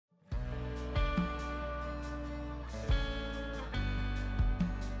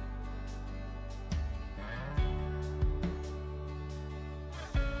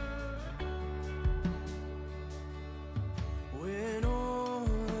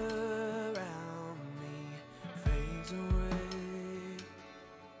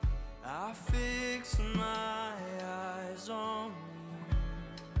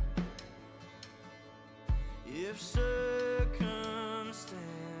if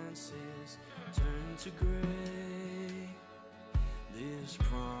circumstances turn to gray, this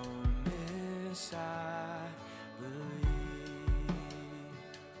promise I believe.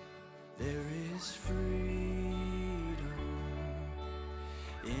 There is freedom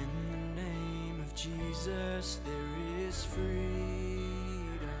in the name of Jesus. There is freedom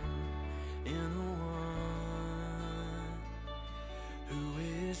in the one who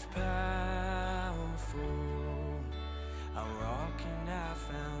is powerful, our rock and our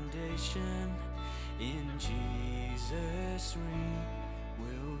foundation. In Jesus we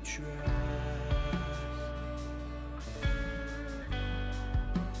will trust.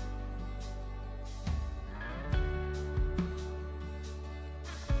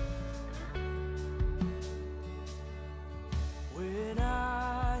 When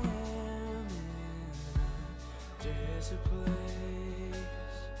I am in a desert place,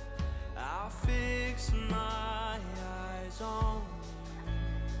 I'll fix my eyes on you.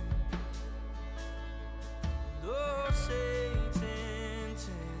 Though Satan tempts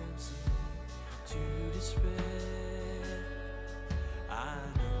me to despair, I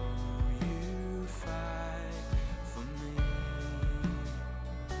know you fight for me.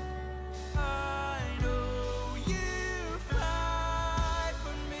 I know you fight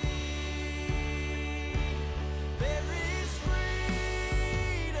for me. There is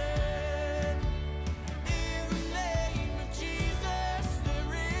freedom in the name of Jesus.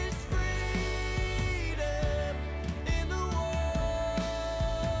 There is freedom in the one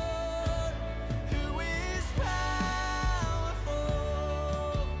who is powerful,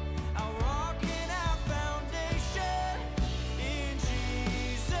 our rock and our foundation. In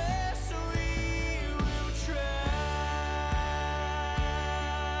Jesus we will trust.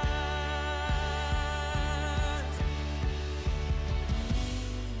 You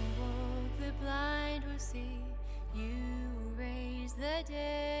walk, the blind will see. You will raise the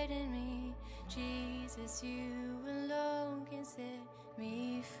dead in me. Jesus, you alone can set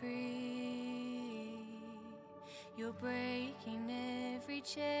me free. You're breaking every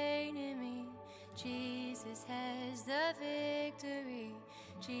chain in me. Jesus has the victory.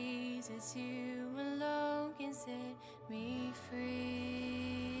 Jesus, you alone can set me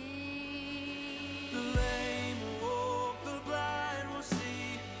free. The lame will walk, the blind will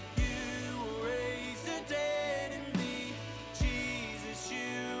see. You will raise the dead in me. Jesus,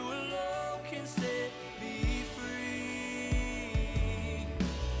 you alone can set me free.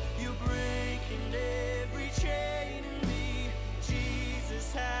 You're breaking every chain in me.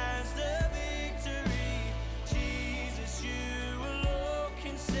 Jesus has the victory. Jesus, you alone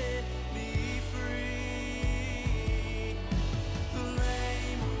can set me free. The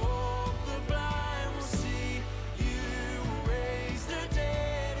lame will walk, the blind will see. You will raise the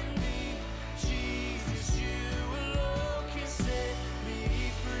dead in me. Jesus, you alone can set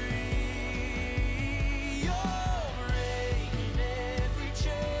me free. You're breaking every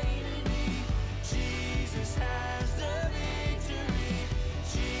chain in me. Jesus has the victory.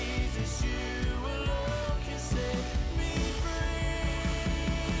 Jesus, you alone can set me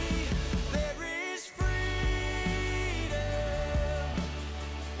free. There is freedom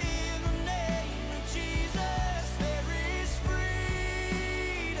in the name of Jesus. There is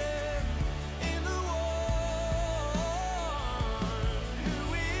freedom in the one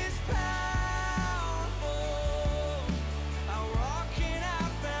who is powerful,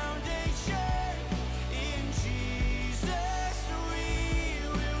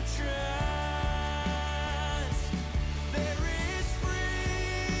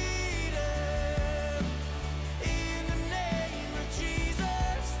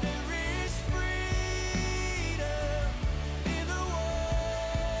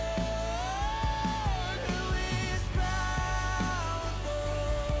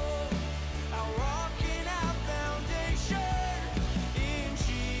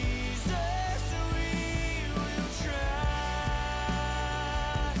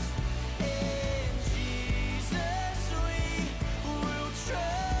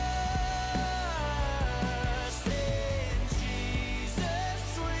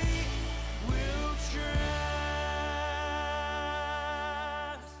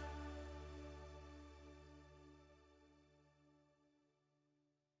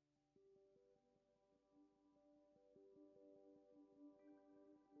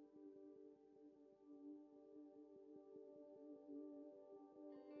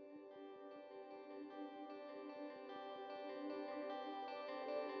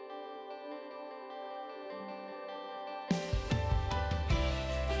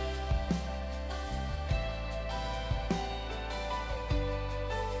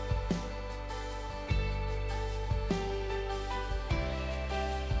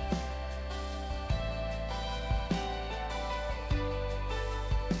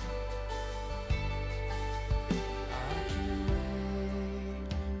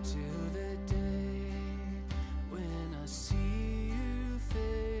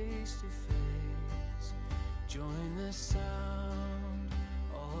 the sound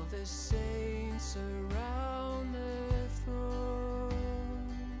of the saints around the throne,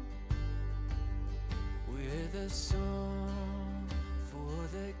 with a song for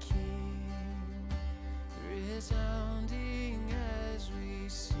the King resounding as we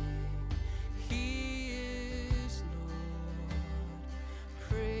sing. He is Lord,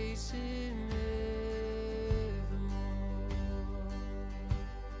 praise Him evermore.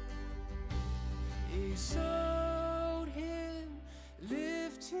 Exalt Him,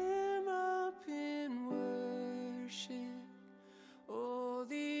 lift Him up in worship. All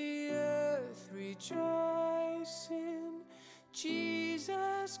the earth rejoice in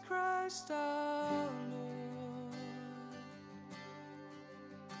Jesus Christ our Lord.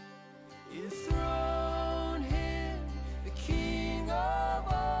 Enthrone Him, the King of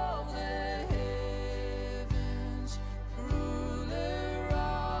all the heavens, ruler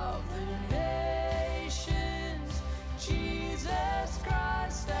of the nations, Jesus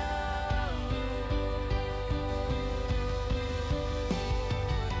Christ our Lord.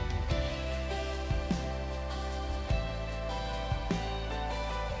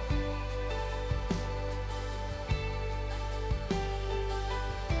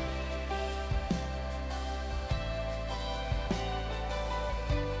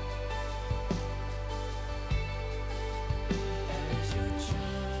 As your church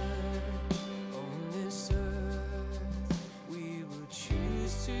on this earth, we will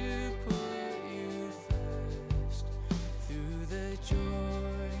choose to put you first. Through the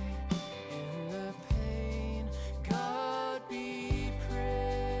joy and the pain, God be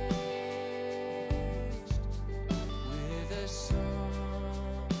praised. With a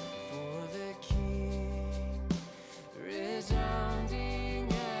song for the King,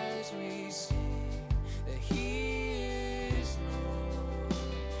 resounding as we sing that He is Lord,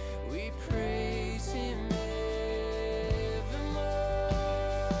 we praise Him evermore.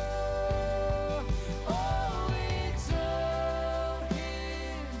 Oh, exalt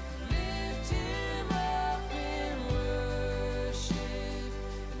Him, lift Him up in worship,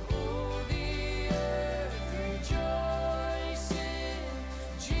 and all the earth rejoice in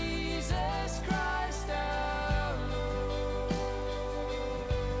Jesus Christ our Lord.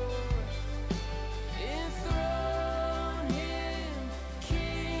 Enthrone Him,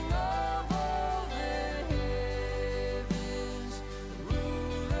 King of all the heavens,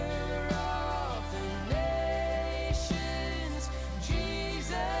 ruler of the nations,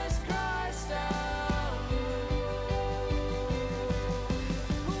 Jesus Christ our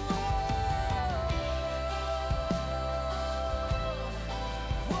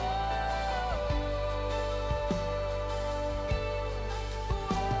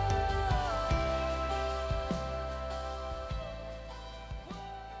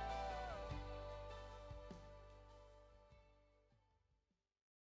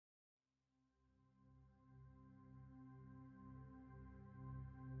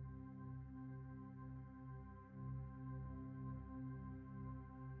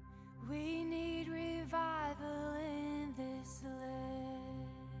We need revival in this land.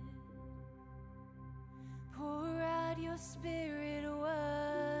 Pour out your Spirit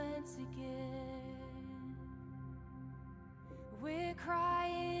once again. We're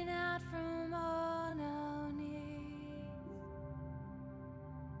crying out from on our knees.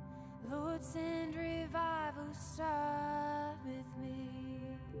 Lord, send revival, start with me.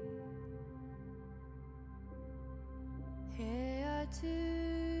 Here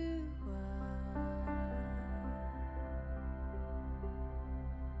to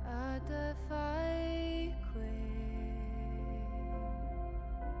at the fight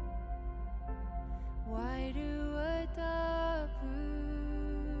why do I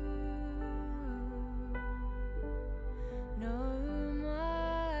no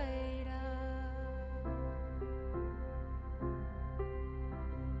might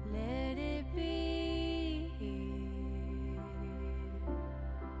let it be,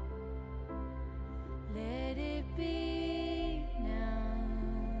 let it be now.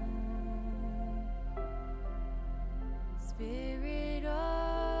 Spirit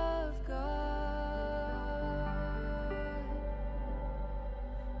of God,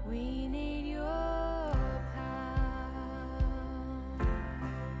 we need your power.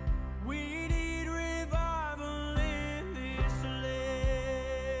 We need revival in this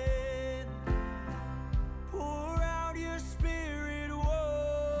land. Pour out your Spirit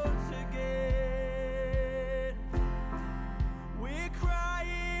once again. We're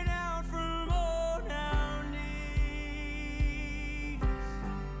crying out from on our knees.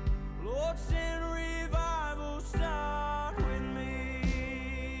 Lord, send revival, start with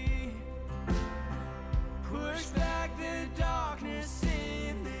me.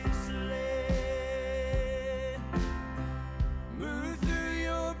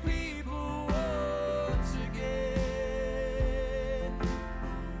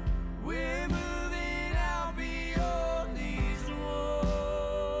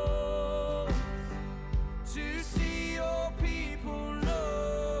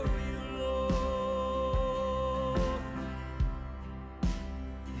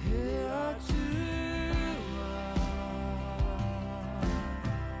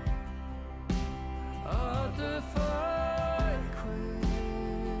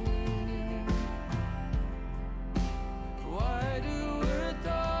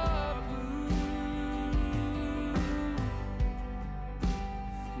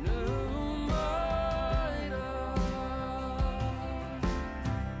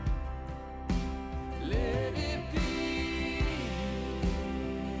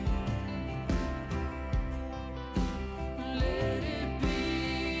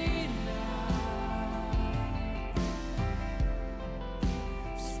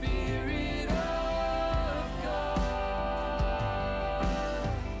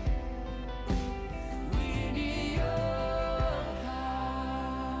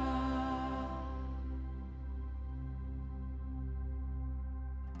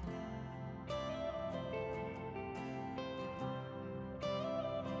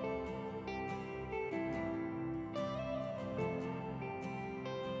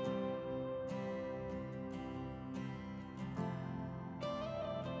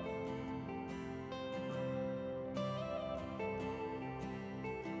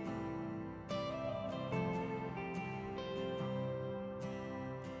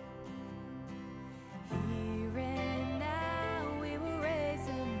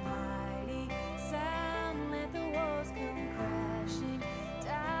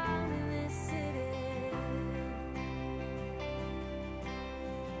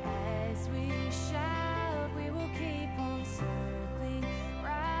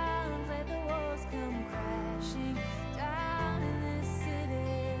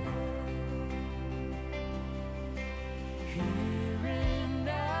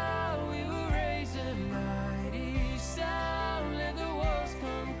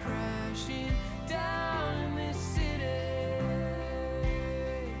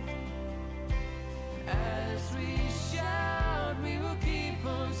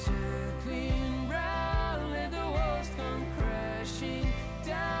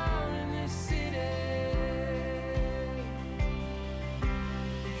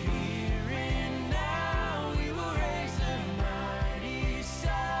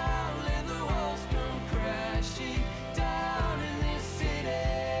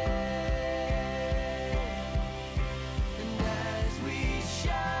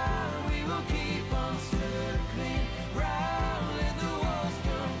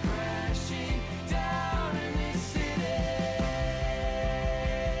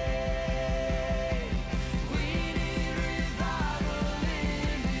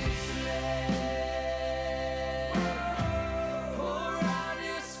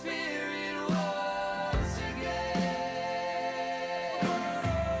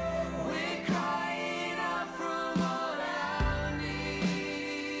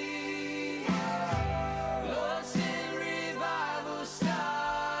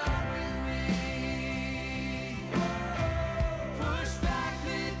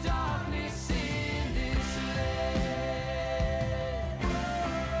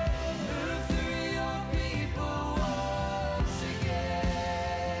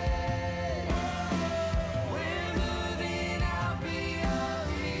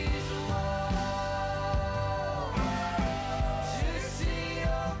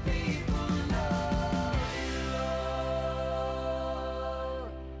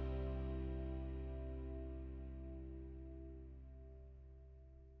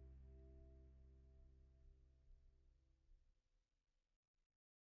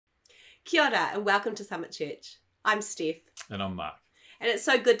 Kia ora and welcome to Summit Church. I'm Steph. And I'm Mark. And it's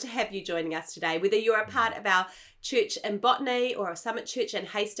so good to have you joining us today. Whether you're a part of our church in Botany or a Summit Church in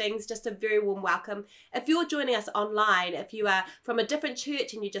Hastings, just a very warm welcome. If you're joining us online, if you are from a different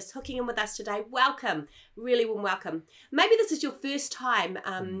church and you're just hooking in with us today, welcome. Really warm welcome. Maybe this is your first time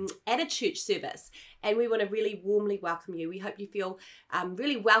at a church service, and we want to really warmly welcome you. We hope you feel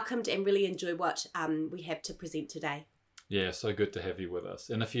really welcomed and really enjoy what we have to present today. Yeah, so good to have you with us.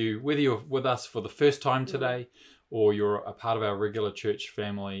 And whether you're with us for the first time today, or you're a part of our regular church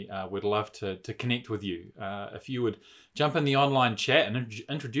family, we'd love to connect with you. If you would jump in the online chat and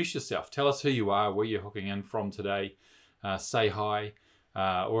introduce yourself. Tell us who you are, where you're hooking in from today. Say hi.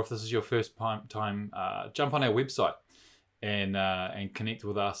 Or if this is your first time, jump on our website and connect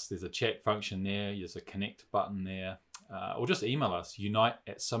with us. There's a chat function there. There's a connect button there. Or just email us,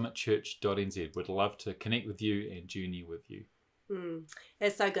 unite@summitchurch.nz. We'd love to connect with you and journey with you.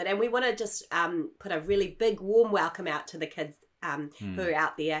 That's so good. And we want to just put a really big warm welcome out to the kids who are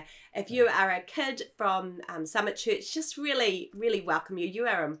out there. If you are a kid from Summit Church, just really, really welcome you. You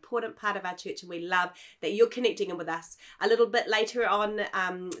are an important part of our church and we love that you're connecting in with us. A little bit later on,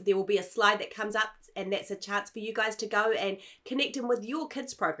 there will be a slide that comes up and that's a chance for you guys to go and connect in with your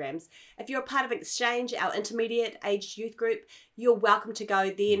kids programs. If you're a part of Exchange, our intermediate aged youth group, you're welcome to go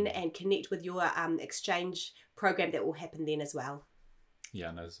then and connect with your Exchange program that will happen then as well. Yeah,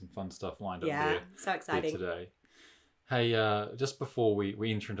 and there's some fun stuff lined up there. So exciting. Today. Hey, just before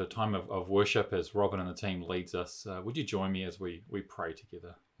we enter into a time of worship as Robin and the team leads us, would you join me as we pray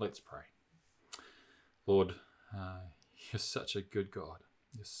together? Let's pray. Lord, you're such a good God.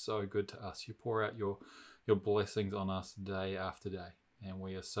 You're so good to us. You pour out your blessings on us day after day. And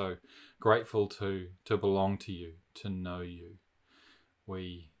we are so grateful to belong to you, to know you.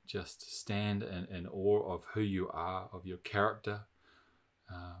 We just stand in awe of who you are, of your character,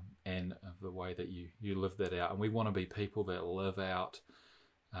 and of the way that you live that out. And we want to be people that live out,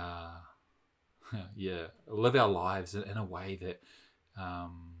 live our lives in a way that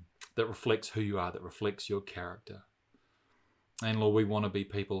reflects who you are, that reflects your character. And Lord, we want to be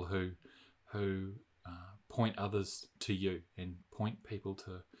people who point others to you and point people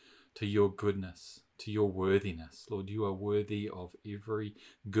to your goodness, to your worthiness. Lord, you are worthy of every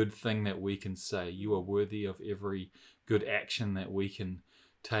good thing that we can say. You are worthy of every good action that we can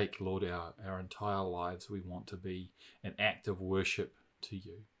take. Lord, our entire lives, we want to be an act of worship to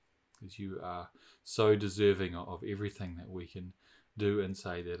you, because you are so deserving of everything that we can do and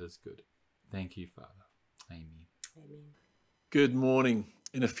say that is good. Thank you, Father. Amen. Amen. Good morning.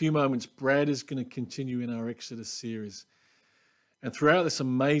 In a few moments, Brad is going to continue in our Exodus series. And throughout this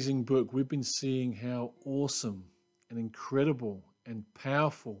amazing book, we've been seeing how awesome and incredible and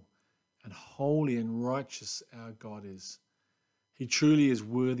powerful and holy and righteous our God is. He truly is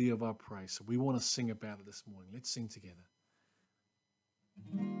worthy of our praise. So we want to sing about it this morning. Let's sing together.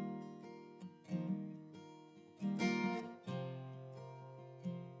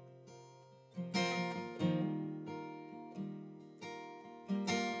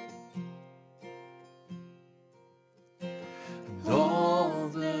 And all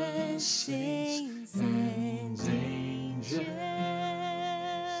the saints and angels, they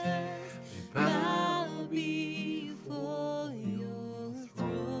bow before your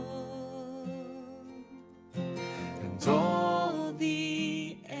throne, and all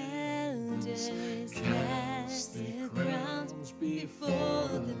the elders cast their crowns before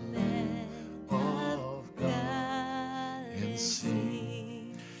the Lamb of God and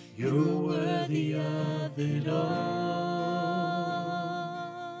sing, you're worthy of it all.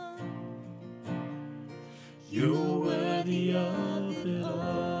 You're worthy of it all.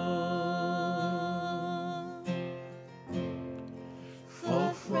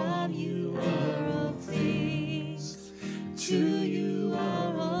 For from you are all things, and to you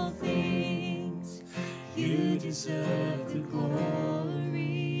are all things. You deserve the glory.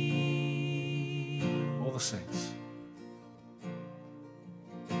 All the saints.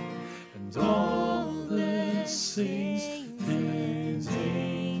 And all the saints and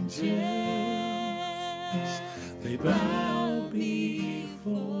angels, they bow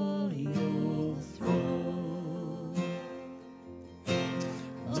before your throne.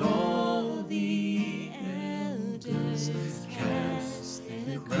 And all the elders cast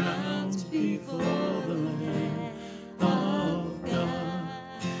their crowns before the Lamb of God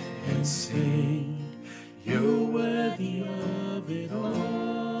and sing, you're worthy of it all.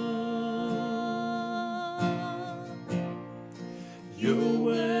 You're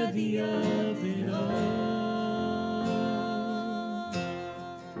worthy of it all.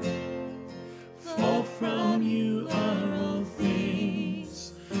 For from you are all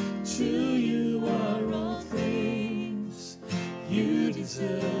things, to To you are all things. You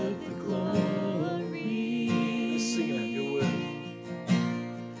deserve the glory. Let's sing it out. You're worthy.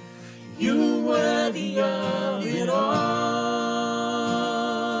 You're worthy of it all.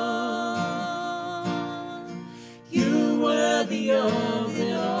 You're worthy of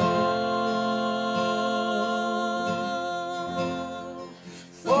it all.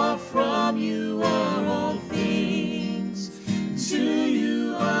 For from you are all things. To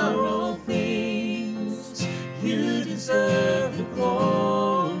you are all things. You deserve the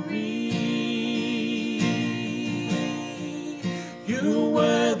glory. You're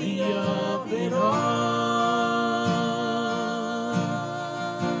worthy of it all.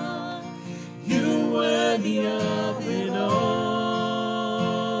 You're worthy of it all.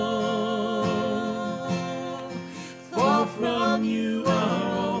 For from you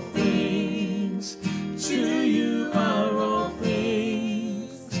are all things. To you are all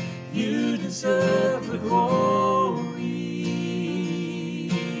things. You deserve the glory.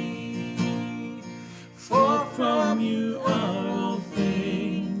 For from you are all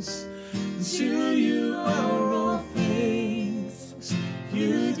things. To you are all things.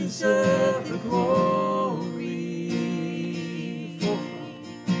 You deserve the glory.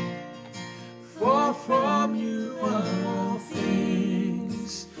 For from you are all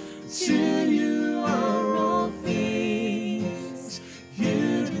things. To you are all things.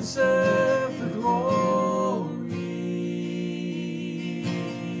 You deserve the glory.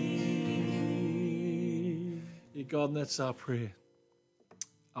 Yeah, God, and that's our prayer.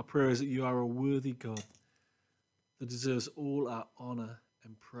 Our prayer is that you are a worthy God that deserves all our honor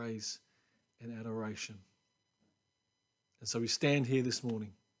and praise and adoration. And so we stand here this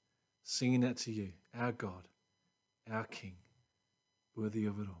morning singing that to you, our God, our King, worthy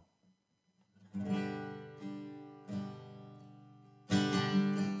of it all.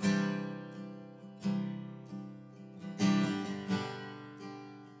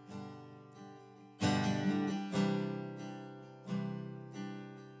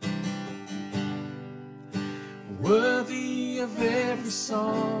 Worthy of every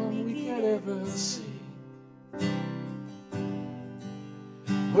song we could ever sing.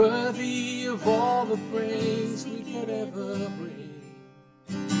 Worthy of all the praise we could ever bring.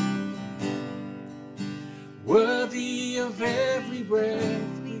 Worthy of every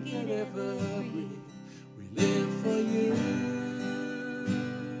breath we could ever breathe. We live for you.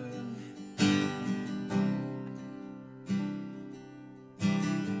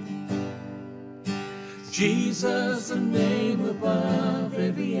 Jesus, the name above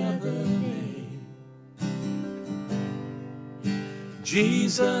every other name.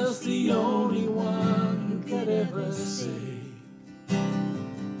 Jesus, the only one who could ever save.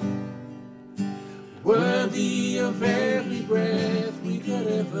 Worthy of every breath we could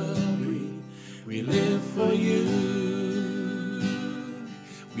ever breathe. We live for you.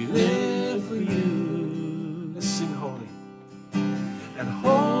 We live for you. Let's sing holy. And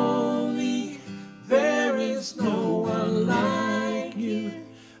holy, there is no one like you.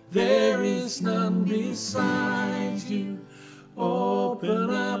 There is none beside you. Open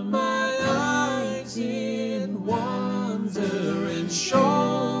up my eyes in wonder and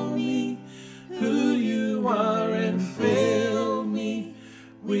show me who you are, and fill me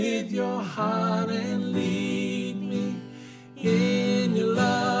with your heart and lead me in your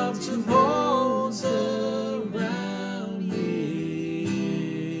love to those around me.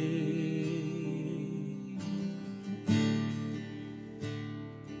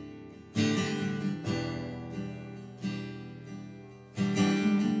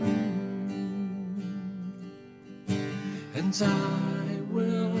 And I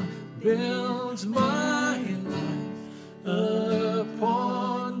will build my life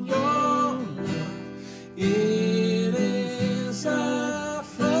upon your love. It is a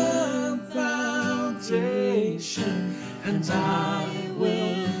firm foundation, and I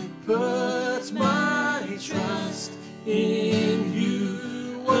will put my trust in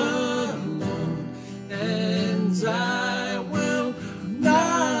you alone, and I will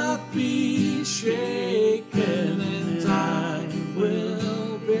not be shaken, and I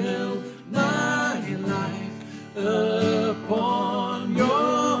will build my life upon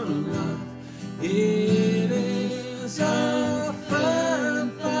your love. It is a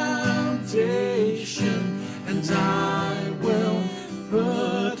firm foundation, and I will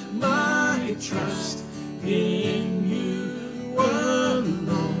put my trust in you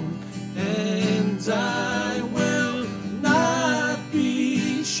alone, and I will not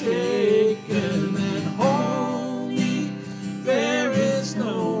be shaken. And holy, there is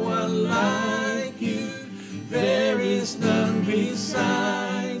no one like you. There is none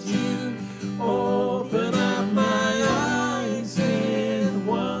beside you.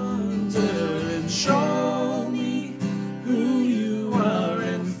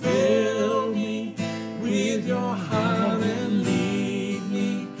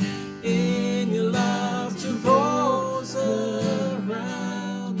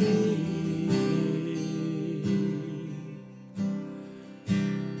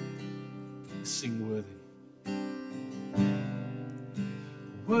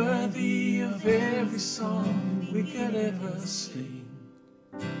 worthy of every song we could ever sing,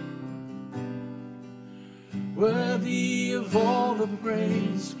 worthy of all the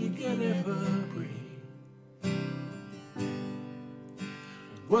praise we could ever bring,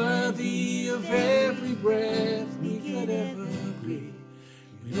 worthy of every breath we could ever breathe.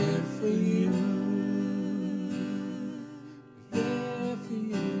 We live for you, we live for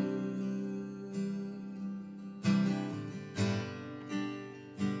you.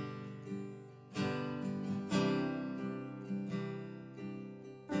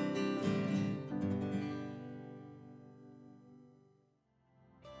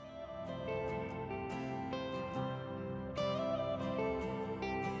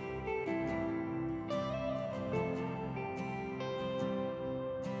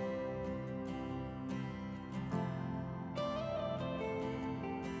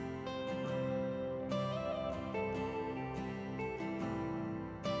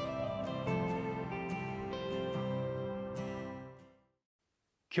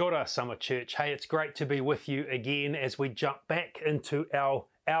 Kia ora, Summer Church. Hey, it's great to be with you again as we jump back into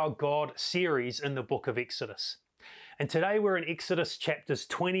our God series in the book of Exodus. And today we're in Exodus chapters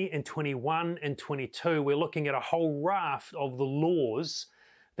 20 and 21 and 22. We're looking at a whole raft of the laws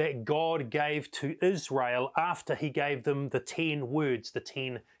that God gave to Israel after he gave them the 10 words, the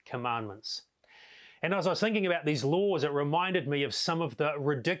 10 commandments. And as I was thinking about these laws, it reminded me of some of the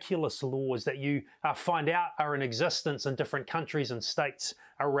ridiculous laws that you find out are in existence in different countries and states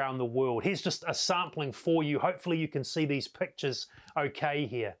around the world. Here's just a sampling for you. Hopefully you can see these pictures okay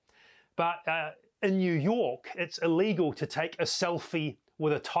here. But in New York, it's illegal to take a selfie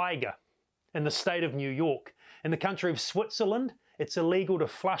with a tiger in the state of New York. In the country of Switzerland, it's illegal to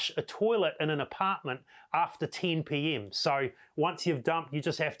flush a toilet in an apartment after 10 p.m. So once you've dumped, you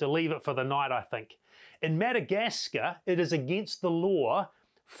just have to leave it for the night, I think. In Madagascar, it is against the law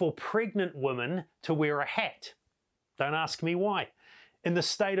for pregnant women to wear a hat. Don't ask me why. In the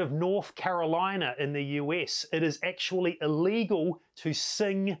state of North Carolina in the US, it is actually illegal to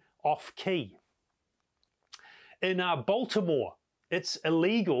sing off-key. In Baltimore, it's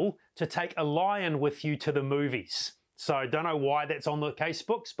illegal to take a lion with you to the movies. So I don't know why that's on the case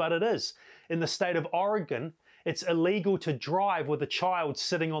books, but it is. In the state of Oregon, it's illegal to drive with a child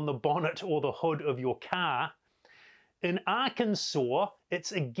sitting on the bonnet or the hood of your car. In Arkansas,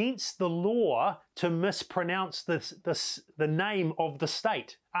 it's against the law to mispronounce the name of the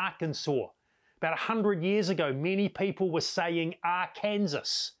state, Arkansas. About 100 years ago, many people were saying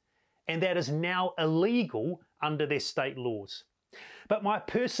Arkansas, and that is now illegal under their state laws. But my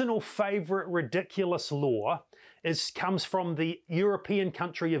personal favorite ridiculous law comes from the European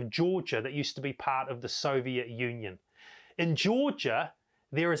country of Georgia that used to be part of the Soviet Union. In Georgia,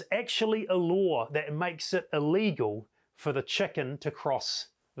 there is actually a law that makes it illegal for the chicken to cross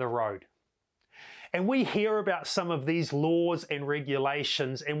the road. And we hear about some of these laws and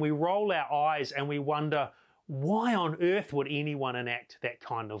regulations and we roll our eyes and we wonder, why on earth would anyone enact that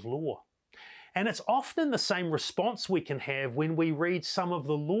kind of law? And it's often the same response we can have when we read some of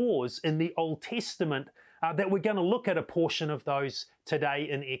the laws in the Old Testament that we're going to look at a portion of those today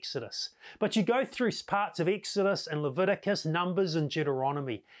in Exodus. But you go through parts of Exodus and Leviticus, Numbers and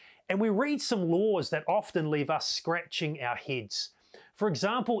Deuteronomy, and we read some laws that often leave us scratching our heads. For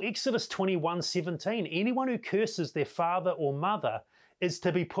example, Exodus 21:17, anyone who curses their father or mother is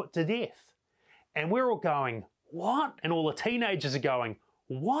to be put to death. And we're all going, what? And all the teenagers are going,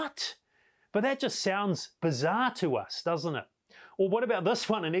 what? But that just sounds bizarre to us, doesn't it? Or what about this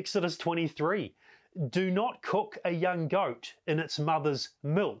one in Exodus 23? Do not cook a young goat in its mother's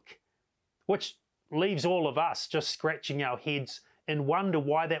milk, which leaves all of us just scratching our heads and wonder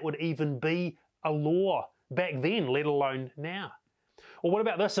why that would even be a law back then, let alone now. Or what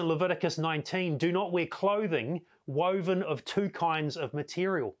about this in Leviticus 19? Do not wear clothing woven of 2 kinds of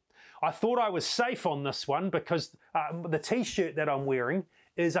material. I thought I was safe on this one because the t-shirt that I'm wearing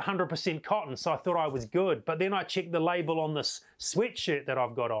is 100% cotton, so I thought I was good. But then I checked the label on this sweatshirt that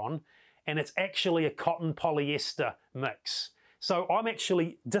I've got on, and it's actually a cotton polyester mix. So I'm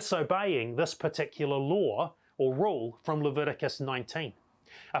actually disobeying this particular law or rule from Leviticus 19.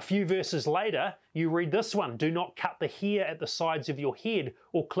 A few verses later, you read this one, do not cut the hair at the sides of your head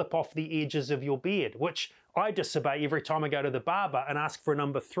or clip off the edges of your beard, which I disobey every time I go to the barber and ask for a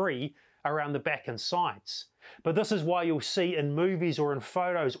number 3 around the back and sides. But this is why you'll see in movies or in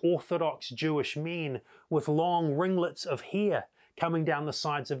photos Orthodox Jewish men with long ringlets of hair coming down the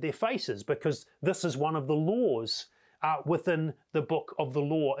sides of their faces, because this is one of the laws within the book of the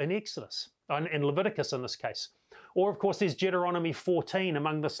law in Exodus, in Leviticus in this case. Or of course there's Deuteronomy 14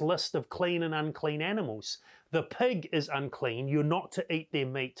 among this list of clean and unclean animals. the pig is unclean, you're not to eat their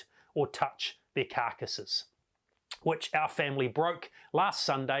meat or touch their carcasses, which our family broke last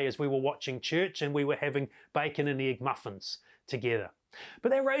Sunday as we were watching church and we were having bacon and egg muffins together.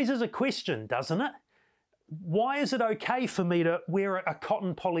 But that raises a question, doesn't it? Why is it okay for me to wear a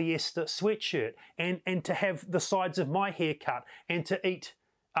cotton polyester sweatshirt and to have the sides of my hair cut and to eat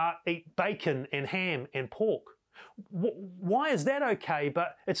bacon and ham and pork? Why is that okay,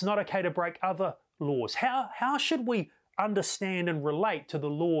 but it's not okay to break other laws? How should we understand and relate to the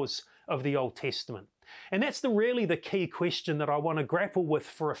laws of the Old Testament? And that's really the key question that I want to grapple with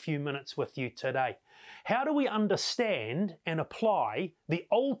for a few minutes with you today. How do we understand and apply the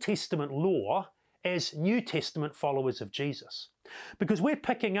Old Testament law as New Testament followers of Jesus? Because we're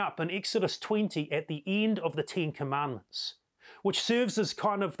picking up in Exodus 20 at the end of the Ten Commandments, which serves as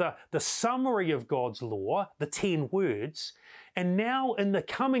kind of the summary of God's law, the 10 words. And now in the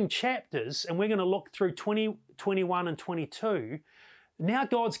coming chapters, and we're going to look through 20, 21 and 22, now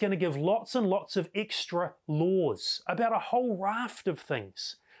God's going to give lots and lots of extra laws about a whole raft of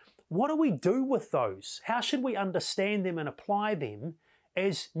things. What do we do with those? How should we understand them and apply them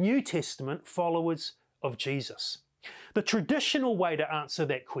as New Testament followers of Jesus? The traditional way to answer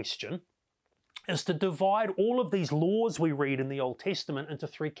that question is to divide all of these laws we read in the Old Testament into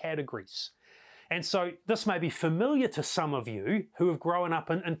 3 categories. And so this may be familiar to some of you who have grown up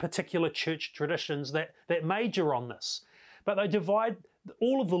in particular church traditions that major on this. But they divide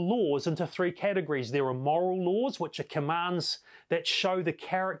all of the laws into 3 categories. There are moral laws, which are commands that show the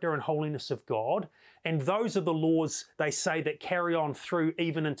character and holiness of God. And those are the laws, they say, that carry on through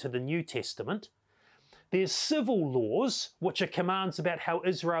even into the New Testament. There's civil laws, which are commands about how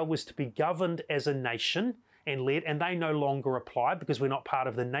Israel was to be governed as a nation and led, and they no longer apply because we're not part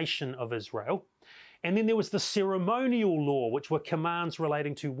of the nation of Israel. And then there was the ceremonial law, which were commands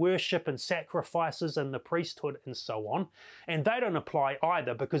relating to worship and sacrifices and the priesthood and so on. And they don't apply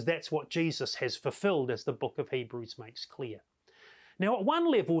either because that's what Jesus has fulfilled, as the book of Hebrews makes clear. Now, at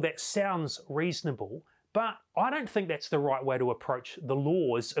one level, that sounds reasonable, but I don't think that's the right way to approach the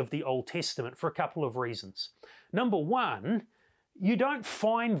laws of the Old Testament for a couple of reasons. Number one, you don't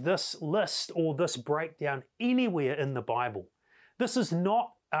find this list or this breakdown anywhere in the Bible. This is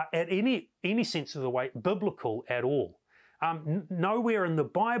not at any sense of the way biblical at all. Nowhere in the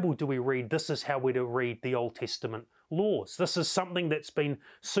Bible do we read this is how we're to read the Old Testament laws. This is something that's been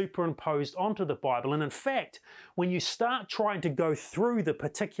superimposed onto the Bible. And in fact, when you start trying to go through the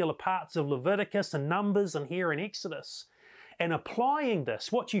particular parts of Leviticus and Numbers and here in Exodus and applying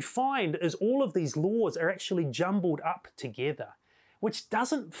this, what you find is all of these laws are actually jumbled up together, which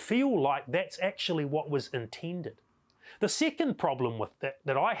doesn't feel like that's actually what was intended. The second problem with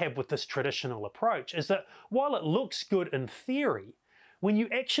that I have with this traditional approach is that while it looks good in theory, when you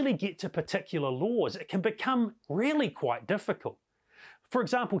actually get to particular laws, it can become really quite difficult. For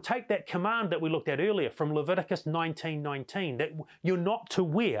example, take that command that we looked at earlier from Leviticus 19:19, that you're not to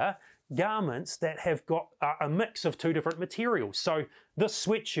wear garments that have got a mix of 2 different materials. So this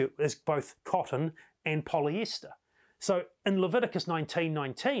sweatshirt is both cotton and polyester. So in Leviticus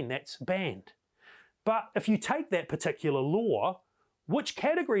 19:19, that's banned. But if you take that particular law, which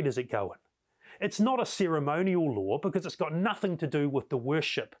category does it go in? It's not a ceremonial law because it's got nothing to do with the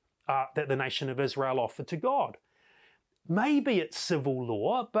worship that the nation of Israel offered to God. Maybe it's civil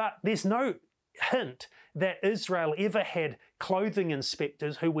law, but there's no hint that Israel ever had clothing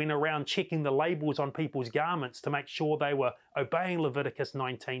inspectors who went around checking the labels on people's garments to make sure they were obeying Leviticus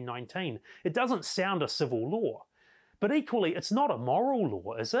 19:19. It doesn't sound a civil law. But equally, it's not a moral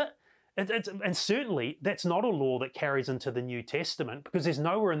law, is it? And certainly that's not a law that carries into the New Testament, because there's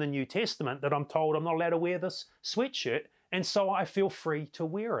nowhere in the New Testament that I'm told I'm not allowed to wear this sweatshirt, and so I feel free to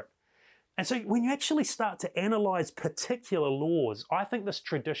wear it. And so when you actually start to analyze particular laws, I think this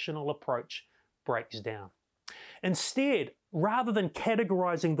traditional approach breaks down. Instead, rather than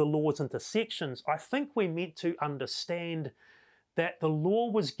categorizing the laws into sections, I think we're meant to understand that the law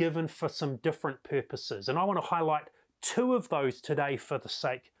was given for some different purposes. And I want to highlight 2 of those today for the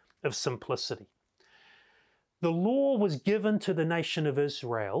sake of simplicity. The law was given to the nation of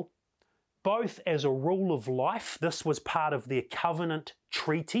Israel both as a rule of life. This was part of their covenant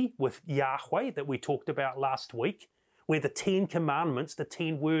treaty with Yahweh that we talked about last week, where the 10 commandments, the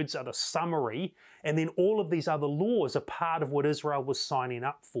 10 words, are the summary, and then all of these other laws are part of what Israel was signing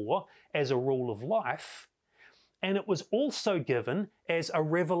up for as a rule of life. And it was also given as a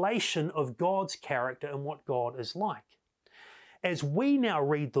revelation of God's character and what God is like. As we now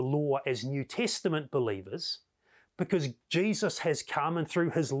read the law as New Testament believers, because Jesus has come and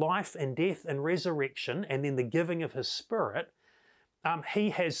through his life and death and resurrection and then the giving of his Spirit, he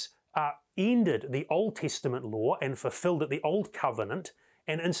has ended the Old Testament law and fulfilled the Old Covenant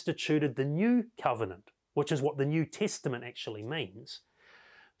and instituted the New Covenant, which is what the New Testament actually means.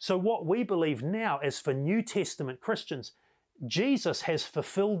 So what we believe now is for New Testament Christians, Jesus has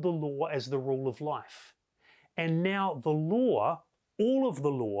fulfilled the law as the rule of life. And now the law, all of the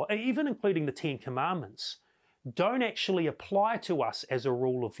law, even including the Ten Commandments, don't actually apply to us as a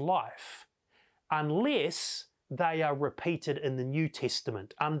rule of life unless they are repeated in the New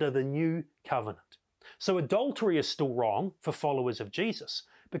Testament under the New Covenant. So adultery is still wrong for followers of Jesus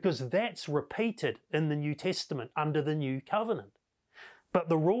because that's repeated in the New Testament under the New Covenant. But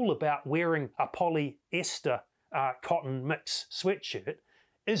the rule about wearing a polyester cotton mix sweatshirt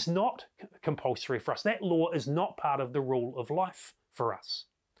is not compulsory for us. That law is not part of the rule of life for us.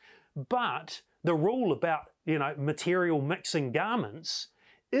 But the rule about, material mixing garments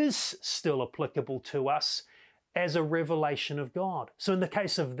is still applicable to us as a revelation of God. So in the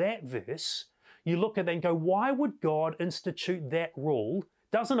case of that verse, you look at that and go, why would God institute that rule?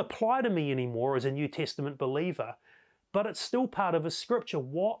 Doesn't apply to me anymore as a New Testament believer, but it's still part of a scripture.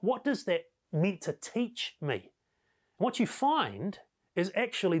 What does that meant to teach me? What you find is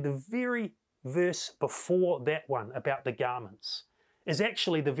actually the very verse before that one about the garments is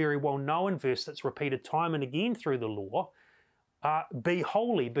actually the very well-known verse that's repeated time and again through the law. Be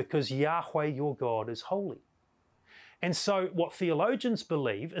holy because Yahweh your God is holy. And so what theologians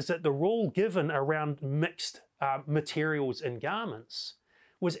believe is that the rule given around mixed materials and garments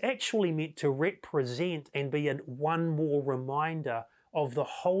was actually meant to represent and be one more reminder of the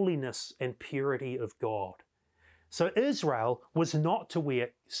holiness and purity of God. So Israel was not to wear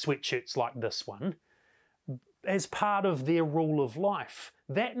sweatshirts like this one as part of their rule of life.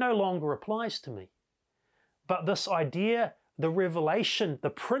 That no longer applies to me. But this idea, the revelation, the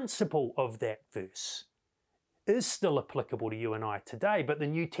principle of that verse is still applicable to you and I today, but the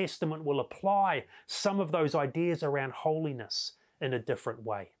New Testament will apply some of those ideas around holiness in a different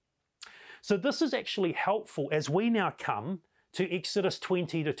way. So this is actually helpful as we now come to Exodus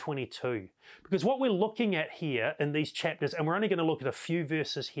 20 to 22, because what we're looking at here in these chapters, and we're only going to look at a few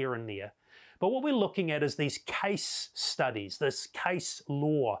verses here and there, but what we're looking at is these case studies, this case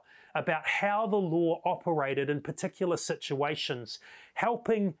law about how the law operated in particular situations,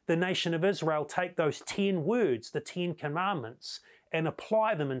 helping the nation of Israel take those 10 words, the 10 commandments, and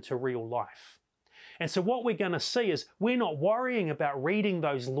apply them into real life. And so what we're going to see is we're not worrying about reading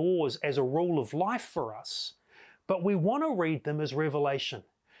those laws as a rule of life for us, but we want to read them as revelation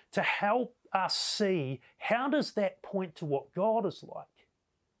to help us see how does that point to what God is like,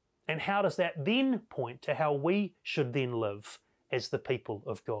 and how does that then point to how we should then live as the people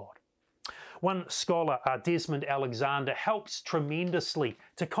of God. One scholar, Desmond Alexander, helps tremendously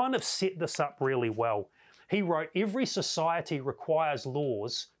to kind of set this up really well. He wrote, every society requires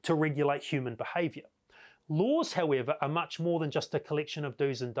laws to regulate human behaviour. Laws, however, are much more than just a collection of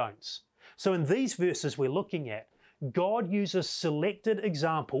do's and don'ts. So in these verses we're looking at, God uses selected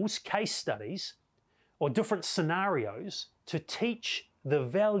examples, case studies, or different scenarios to teach the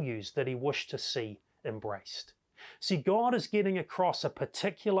values that he wished to see embraced. See, God is getting across a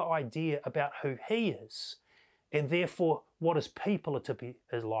particular idea about who he is, and therefore what his people are to be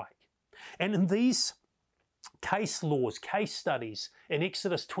like. And in these case laws, case studies in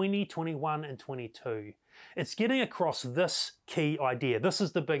Exodus 20, 21, and 22, it's getting across this key idea. This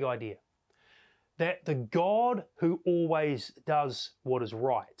is the big idea. That the God who always does what is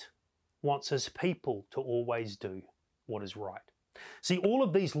right wants his people to always do what is right. See, all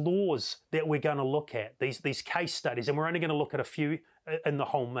of these laws that we're going to look at, these case studies, and we're only going to look at a few in the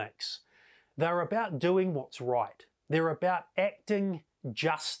whole mix, they're about doing what's right. They're about acting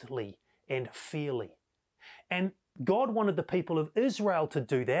justly and fairly. And God wanted the people of Israel to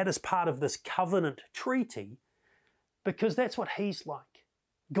do that as part of this covenant treaty because that's what he's like.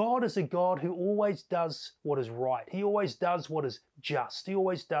 God is a God who always does what is right. He always does what is just. He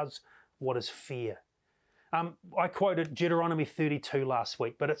always does what is fair. I quoted Deuteronomy 32 last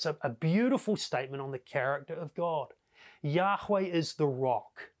week, but it's a beautiful statement on the character of God. Yahweh is the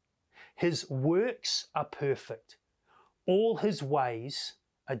rock. His works are perfect. All his ways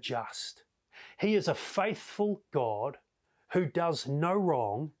are just. He is a faithful God who does no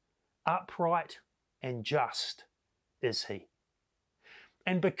wrong, upright and just is he.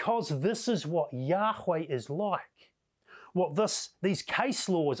 And because this is what Yahweh is like, what these case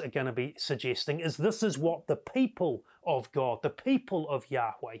laws are going to be suggesting is this is what the people of God, the people of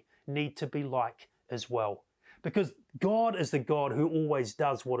Yahweh, need to be like as well. Because God is the God who always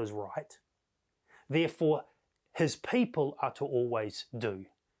does what is right. Therefore, his people are to always do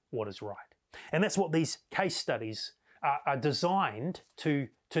what is right. And that's what these case studies are designed to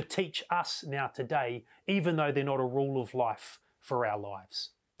to teach us now today, even though they're not a rule of life for our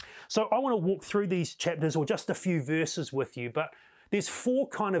lives. So I want to walk through these chapters, or just a few verses with you, but there's 4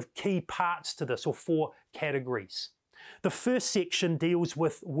 kind of key parts to this, or 4 categories. The first section deals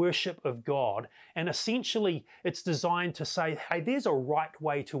with worship of God, and essentially it's designed to say, hey, there's a right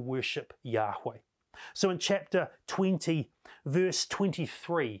way to worship Yahweh. So in chapter 20, verse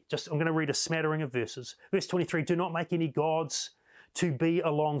 23, I'm going to read a smattering of verses. Verse 23, do not make any gods to be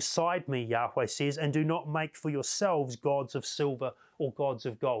alongside me, Yahweh says, and do not make for yourselves gods of silver or gods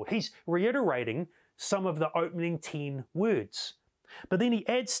of gold. He's reiterating some of the opening 10 words. But then he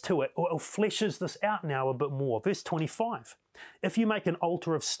adds to it, or fleshes this out now a bit more. Verse 25, if you make an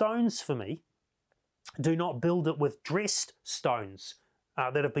altar of stones for me, do not build it with dressed stones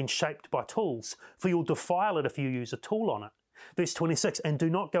that have been shaped by tools, for you'll defile it if you use a tool on it. Verse 26, and do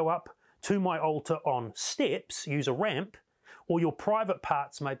not go up to my altar on steps, use a ramp, or your private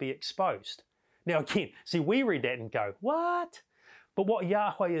parts may be exposed. Now again, see, we read that and go, what? But what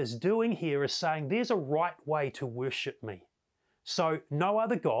Yahweh is doing here is saying there's a right way to worship me. So no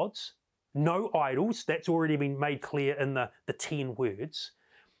other gods, no idols, that's already been made clear in the 10 words,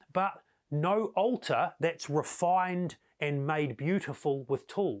 but no altar that's refined and made beautiful with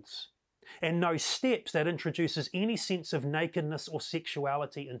tools, and no steps that introduces any sense of nakedness or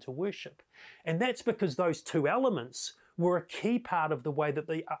sexuality into worship. And that's because those 2 elements were a key part of the way that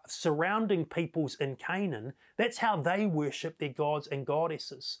the surrounding peoples in Canaan, that's how they worship their gods and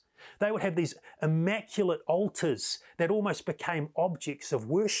goddesses. They would have these immaculate altars that almost became objects of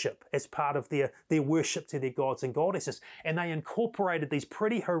worship as part of their worship to their gods and goddesses. And they incorporated these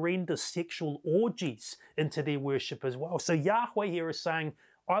pretty horrendous sexual orgies into their worship as well. So Yahweh here is saying,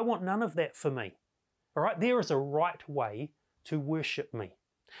 I want none of that for me. All right, there is a right way to worship me.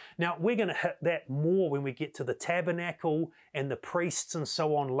 Now, we're going to hit that more when we get to the tabernacle and the priests and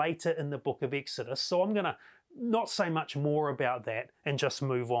so on later in the book of Exodus. So I'm going to not say much more about that and just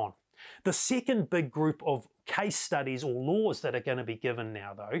move on. The second big group of case studies or laws that are going to be given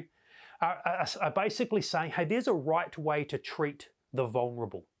now, though, are basically saying, hey, there's a right way to treat the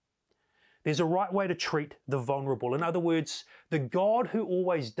vulnerable. There's a right way to treat the vulnerable. In other words, the God who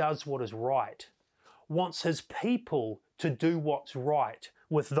always does what is right wants his people to do what's right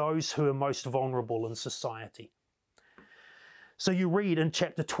with those who are most vulnerable in society. So you read in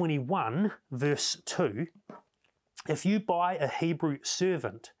chapter 21, verse 2, if you buy a Hebrew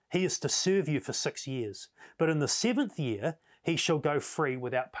servant, he is to serve you for 6 years, but in the 7th year, he shall go free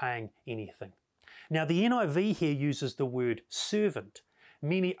without paying anything. Now the NIV here uses the word servant.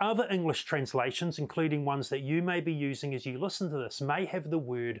 Many other English translations, including ones that you may be using as you listen to this, may have the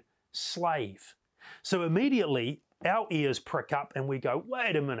word slave. So immediately our ears prick up and we go,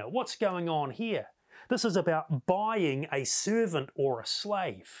 wait a minute, what's going on here? This is about buying a servant or a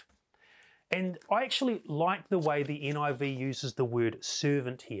slave. And I actually like the way the NIV uses the word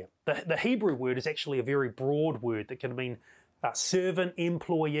servant here. The Hebrew word is actually a very broad word that can mean servant,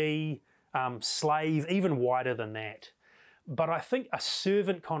 employee, slave, even wider than that. But I think a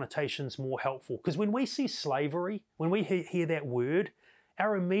servant connotation is more helpful, because when we see slavery, when we hear that word,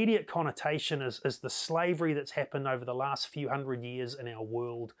 our immediate connotation is the slavery that's happened over the last few hundred years in our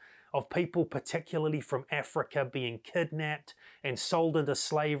world, of people particularly from Africa being kidnapped and sold into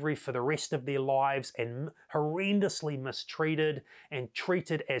slavery for the rest of their lives and horrendously mistreated and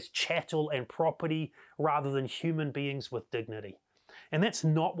treated as chattel and property rather than human beings with dignity. And that's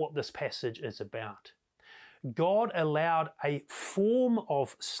not what this passage is about. God allowed a form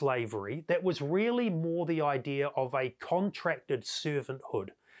of slavery that was really more the idea of a contracted servanthood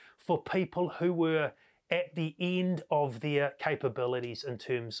for people who were at the end of their capabilities in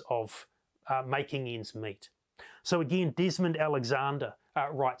terms of making ends meet. So again, Desmond Alexander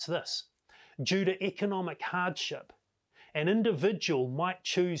writes this: due to economic hardship, an individual might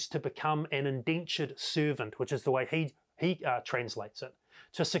choose to become an indentured servant, which is the way he translates it,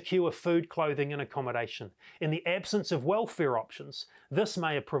 to secure food, clothing and accommodation. In the absence of welfare options, this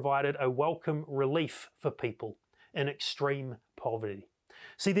may have provided a welcome relief for people in extreme poverty.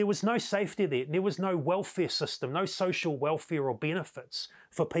 See, there was no safety there. There was no welfare system, no social welfare or benefits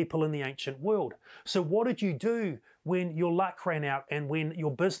for people in the ancient world. So what did you do when your luck ran out and when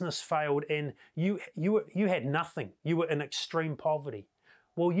your business failed and you had nothing? You were in extreme poverty.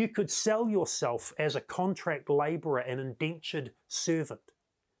 Well, you could sell yourself as a contract labourer, an indentured servant.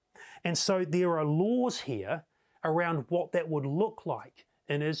 And so there are laws here around what that would look like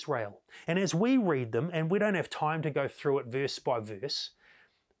in Israel. And as we read them, and we don't have time to go through it verse by verse,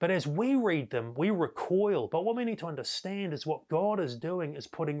 but as we read them, we recoil. But what we need to understand is what God is doing is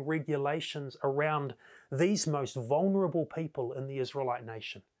putting regulations around these most vulnerable people in the Israelite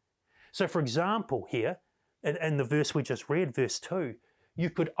nation. So for example here, in the verse we just read, verse 2, you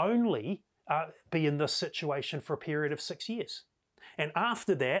could only be in this situation for a period of 6 years. And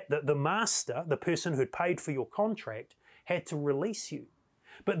after that, the master, the person who'd paid for your contract, had to release you.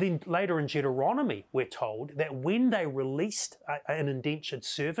 But then later in Deuteronomy, we're told that when they released an indentured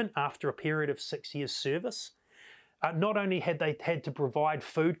servant after a period of 6 years' service, not only had they had to provide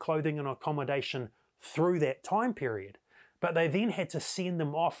food, clothing, and accommodation through that time period, but they then had to send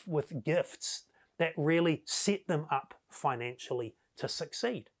them off with gifts that really set them up financially to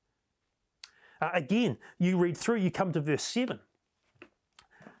succeed. Again, you read through, you come to verse 7.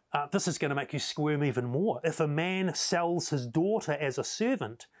 This is going to make you squirm even more. If a man sells his daughter as a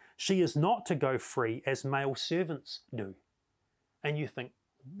servant, she is not to go free as male servants do. And you think,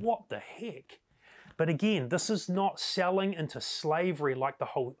 what the heck? But again, this is not selling into slavery like the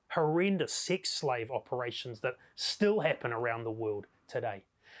whole horrendous sex slave operations that still happen around the world today.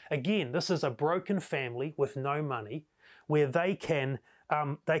 Again, this is a broken family with no money where they can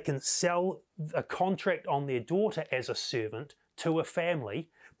sell a contract on their daughter as a servant to a family,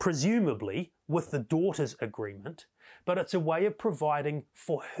 presumably with the daughter's agreement, but it's a way of providing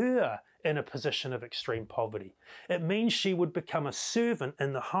for her in a position of extreme poverty. It means she would become a servant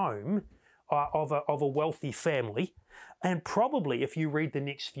in the home of a wealthy family, and probably, if you read the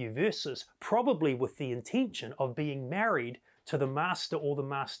next few verses, probably with the intention of being married to the master or the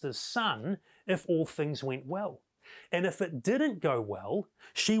master's son if all things went well. And if it didn't go well,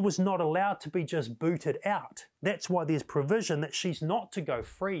 she was not allowed to be just booted out. That's why there's provision that she's not to go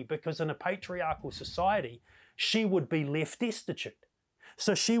free, because in a patriarchal society, she would be left destitute.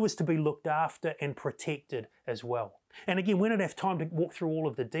 So she was to be looked after and protected as well. And again, we don't have time to walk through all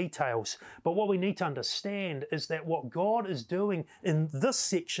of the details, but what we need to understand is that what God is doing in this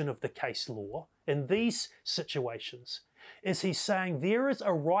section of the case law, in these situations, is He's saying there is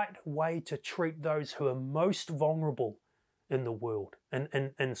a right way to treat those who are most vulnerable in the world,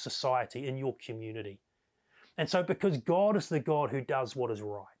 in society, in your community. And so because God is the God who does what is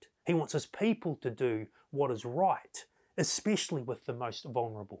right, He wants His people to do what is right, especially with the most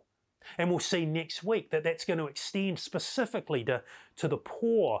vulnerable. And we'll see next week that that's going to extend specifically to the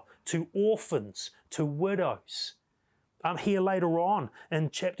poor, to orphans, to widows. Here later on in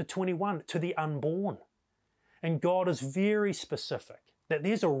chapter 21, to the unborn. And God is very specific that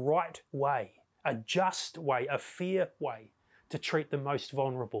there's a right way, a just way, a fair way to treat the most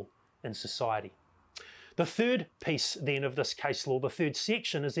vulnerable in society. The third piece then of this case law, the third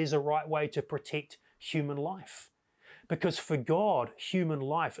section, is there's a right way to protect human life. Because for God, human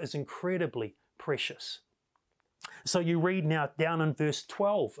life is incredibly precious. So you read now down in verse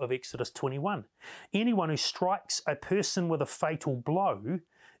 12 of Exodus 21. Anyone who strikes a person with a fatal blow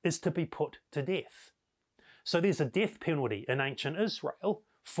is to be put to death. So there's a death penalty in ancient Israel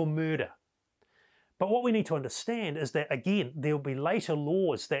for murder. But what we need to understand is that, again, there will be later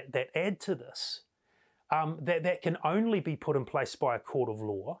laws that add to this, that can only be put in place by a court of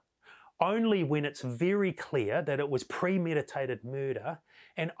law, only when it's very clear that it was premeditated murder,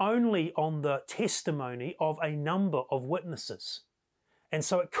 and only on the testimony of a number of witnesses. And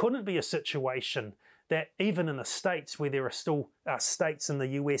so it couldn't be a situation that even in the States, where there are still states in the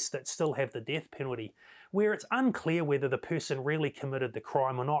US that still have the death penalty, where it's unclear whether the person really committed the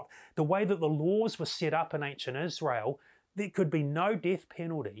crime or not. The way that the laws were set up in ancient Israel, there could be no death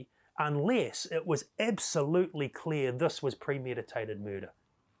penalty unless it was absolutely clear this was premeditated murder.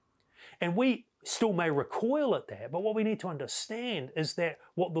 And we still may recoil at that, but what we need to understand is that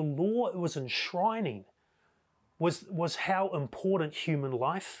what the law was enshrining was how important human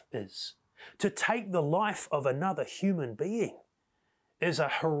life is. To take the life of another human being is a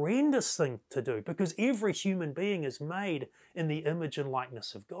horrendous thing to do, because every human being is made in the image and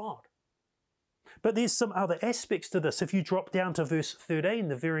likeness of God. But there's some other aspects to this. If you drop down to verse 13,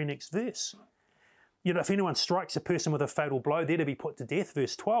 the very next verse, you know, if anyone strikes a person with a fatal blow, they're to be put to death,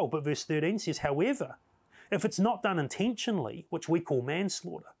 verse 12. But verse 13 says, however, if it's not done intentionally, which we call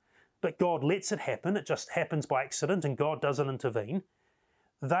manslaughter, but God lets it happen, it just happens by accident and God doesn't intervene,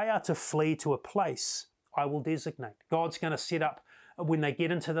 they are to flee to a place I will designate. God's going to set up, when they get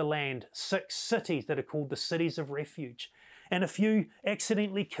into the land, 6 cities that are called the cities of refuge. And if you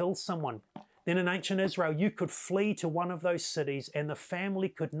accidentally kill someone, then in ancient Israel, you could flee to one of those cities and the family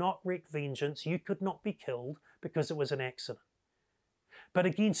could not wreak vengeance. You could not be killed because it was an accident. But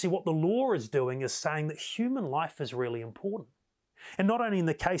again, see, what the law is doing is saying that human life is really important. And not only in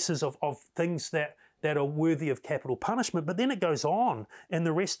the cases of things that are worthy of capital punishment, but then it goes on in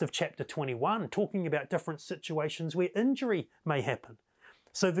the rest of chapter 21, talking about different situations where injury may happen.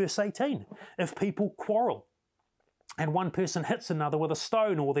 So verse 18, if people quarrel and one person hits another with a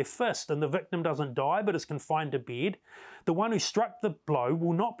stone or their fist and the victim doesn't die but is confined to bed, the one who struck the blow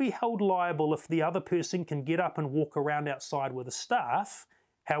will not be held liable if the other person can get up and walk around outside with a staff.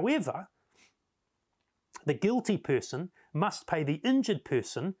 However, the guilty person must pay the injured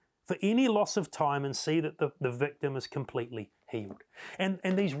person for any loss of time and see that the victim is completely healed. And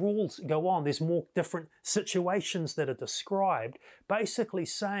these rules go on. There's more different situations that are described, basically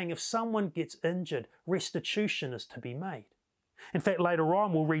saying if someone gets injured, restitution is to be made. In fact, later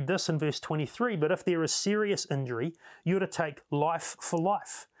on, we'll read this in verse 23, but if there is serious injury, you're to take life for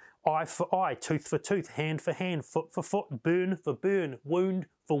life, eye for eye, tooth for tooth, hand for hand, foot for foot, burn for burn, wound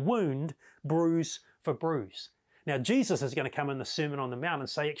for wound, bruise for bruise. Now, Jesus is going to come in the Sermon on the Mount and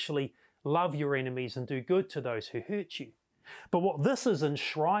say, actually, love your enemies and do good to those who hurt you. But what this is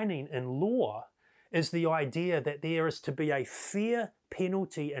enshrining in law is the idea that there is to be a fair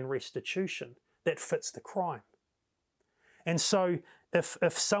penalty and restitution that fits the crime. And so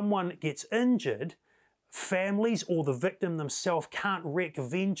if someone gets injured, families or the victim themselves can't wreak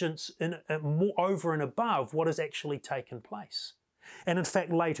vengeance more over and above what has actually taken place. And in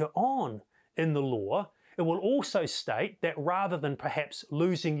fact, later on in the law, it will also state that rather than perhaps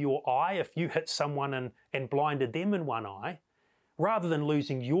losing your eye if you hit someone and blinded them in one eye, rather than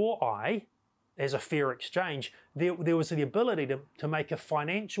losing your eye as a fair exchange, there was the ability to make a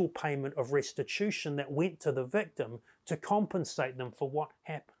financial payment of restitution that went to the victim to compensate them for what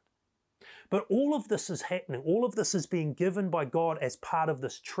happened. But all of this is happening. All of this is being given by God as part of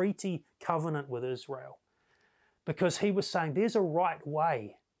this treaty covenant with Israel, because he was saying there's a right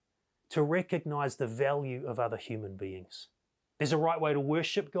way to recognize the value of other human beings. There's a right way to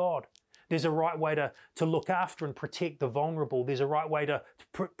worship God. There's a right way to look after and protect the vulnerable. There's a right way to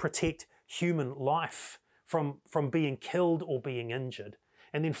protect human life from being killed or being injured.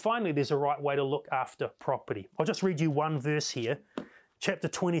 And then finally, there's a right way to look after property. I'll just read you one verse here. Chapter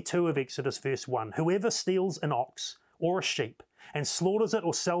 22 of Exodus, verse 1. Whoever steals an ox or a sheep and slaughters it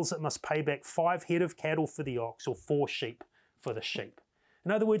or sells it must pay back 5 head of cattle for the ox or 4 sheep for the sheep. In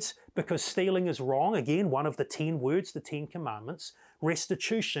other words, because stealing is wrong, again, one of the 10 words, the 10 commandments,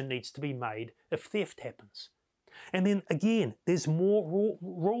 restitution needs to be made if theft happens. And then again, there's more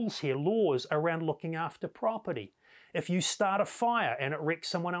rules here, laws around looking after property. If you start a fire and it wrecks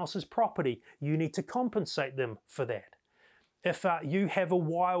someone else's property, you need to compensate them for that. If you have a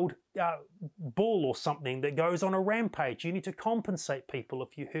wild bull or something that goes on a rampage, you need to compensate people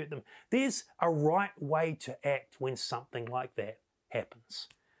if you hurt them. There's a right way to act when something like that happens.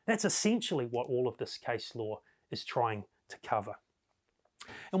 That's essentially what all of this case law is trying to cover.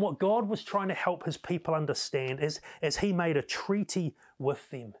 And what God was trying to help his people understand is, as he made a treaty with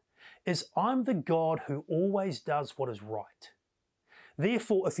them, is I'm the God who always does what is right.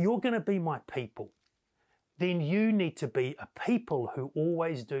 Therefore, if you're going to be my people, then you need to be a people who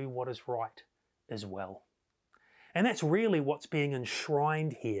always do what is right as well. And that's really what's being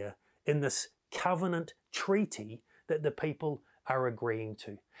enshrined here in this covenant treaty that the people are agreeing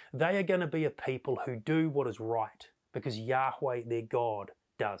to. They are going to be a people who do what is right because Yahweh, their God,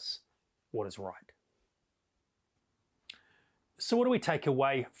 does what is right. So what do we take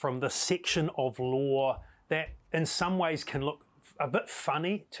away from this section of law that in some ways can look a bit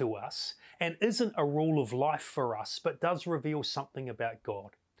funny to us and isn't a rule of life for us, but does reveal something about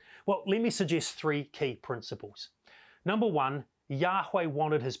God? Well, let me suggest 3 key principles. Number 1, Yahweh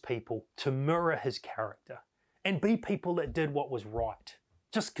wanted his people to mirror his character and be people that did what was right,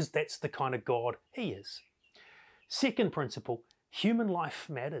 just because that's the kind of God he is. Second principle, human life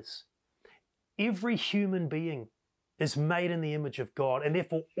matters. Every human being is made in the image of God, and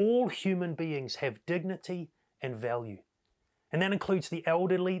therefore all human beings have dignity and value. And that includes the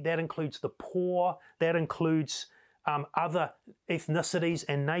elderly, that includes the poor, that includes other ethnicities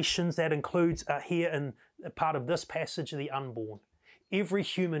and nations, that includes here in part of this passage, the unborn. Every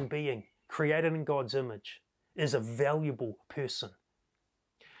human being created in God's image is a valuable person.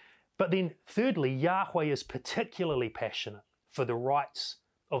 But then thirdly, Yahweh is particularly passionate for the rights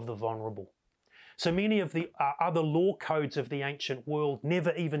of the vulnerable. So many of the other law codes of the ancient world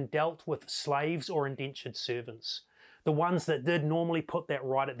never even dealt with slaves or indentured servants. The ones that did normally put that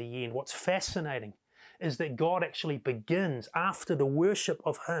right at the end. What's fascinating is that God actually begins, after the worship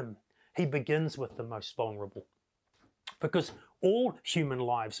of him, he begins with the most vulnerable. Because all human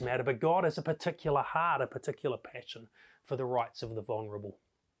lives matter, but God has a particular heart, a particular passion for the rights of the vulnerable.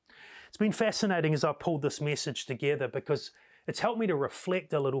 It's been fascinating as I've pulled this message together because it's helped me to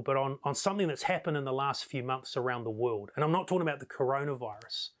reflect a little bit on something that's happened in the last few months around the world. And I'm not talking about the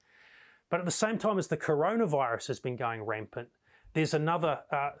coronavirus. But at the same time as the coronavirus has been going rampant, There's another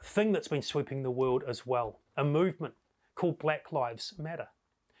thing that's been sweeping the world as well, a movement called Black Lives Matter.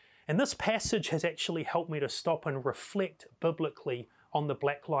 And this passage has actually helped me to stop and reflect biblically on the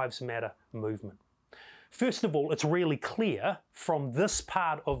Black Lives Matter movement. First of all, it's really clear from this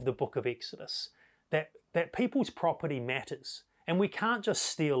part of the book of Exodus that people's property matters, and we can't just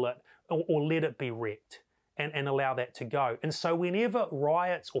steal it or let it be wrecked and allow that to go. And so whenever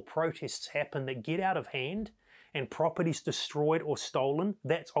riots or protests happen that get out of hand and property's destroyed or stolen,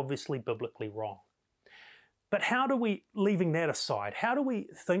 that's obviously biblically wrong. But how do we, leaving that aside, how do we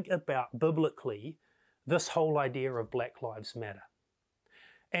think about biblically this whole idea of Black Lives Matter?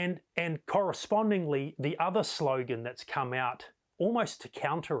 And correspondingly, the other slogan that's come out almost to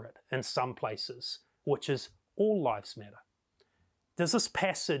counter it in some places, which is All Lives Matter. Does this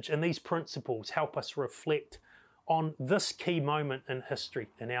passage and these principles help us reflect on this key moment in history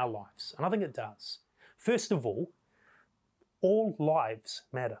in our lives? And I think it does. First of all lives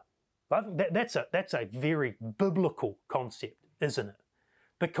matter. I think that's a very biblical concept, isn't it?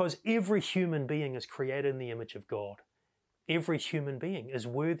 Because every human being is created in the image of God. Every human being is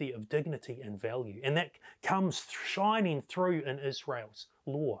worthy of dignity and value. And that comes shining through in Israel's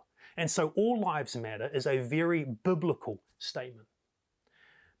law. And so all lives matter is a very biblical statement.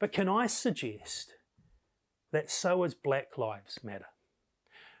 But can I suggest that so is Black Lives Matter?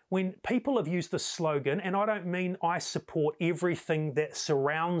 When people have used this slogan, and I don't mean I support everything that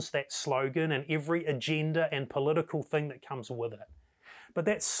surrounds that slogan and every agenda and political thing that comes with it, but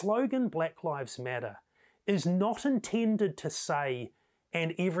that slogan, Black Lives Matter, is not intended to say,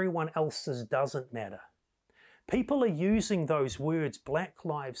 and everyone else's doesn't matter. People are using those words, Black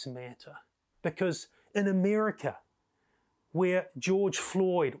Lives Matter, because in America, where George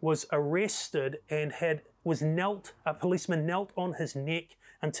Floyd was arrested and a policeman knelt on his neck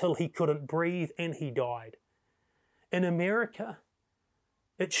until he couldn't breathe and he died. In America,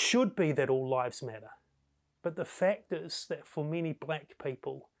 it should be that all lives matter. But the fact is that for many black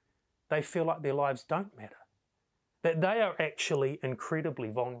people, they feel like their lives don't matter. That they are actually incredibly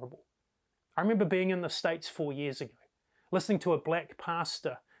vulnerable. I remember being in the States 4 years ago, listening to a black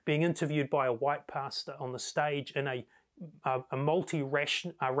pastor being interviewed by a white pastor on the stage in a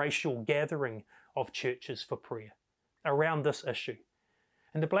multi-racial gathering of churches for prayer around this issue.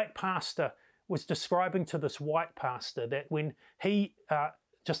 And the black pastor was describing to this white pastor that when he,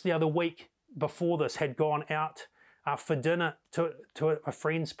 just the other week before this, had gone out for dinner to a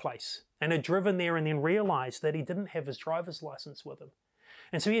friend's place and had driven there and then realized that he didn't have his driver's license with him.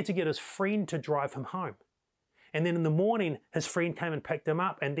 And so he had to get his friend to drive him home. And then in the morning, his friend came and picked him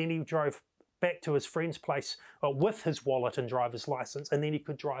up, and then he drove back to his friend's place with his wallet and driver's license, and then he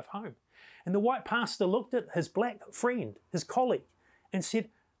could drive home. And the white pastor looked at his black friend, his colleague, and said,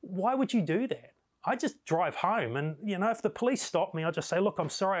 "Why would you do that? I just drive home, and if the police stop me, I'll just say, look, I'm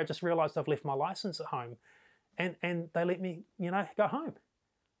sorry, I just realized I've left my license at home." And they let me, go home.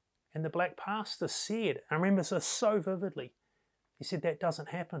 And the black pastor said, I remember this so vividly, he said, that doesn't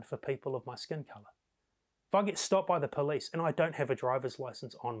happen for people of my skin color. If I get stopped by the police and I don't have a driver's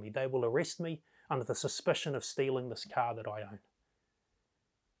license on me, they will arrest me under the suspicion of stealing this car that I own.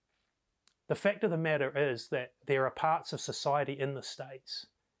 The fact of the matter is that there are parts of society in the States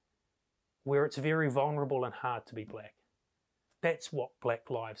where it's very vulnerable and hard to be black. That's what Black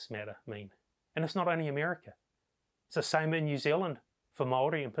Lives Matter mean. And it's not only America. It's the same in New Zealand for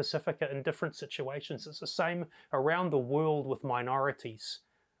Māori and Pacifica in different situations. It's the same around the world with minorities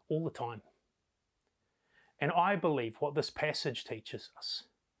all the time. And I believe what this passage teaches us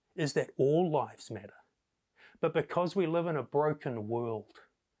is that all lives matter. But because we live in a broken world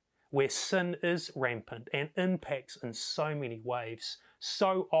where sin is rampant and impacts in so many ways,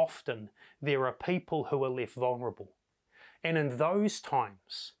 so often there are people who are left vulnerable. And in those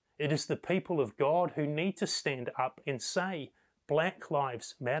times, it is the people of God who need to stand up and say, Black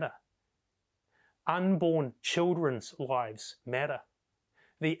lives matter. Unborn children's lives matter.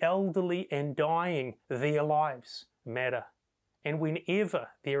 The elderly and dying, their lives matter. And whenever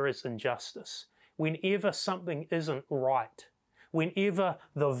there is injustice, whenever something isn't right, whenever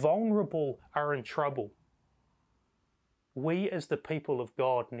the vulnerable are in trouble, we as the people of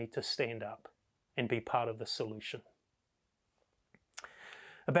God need to stand up and be part of the solution.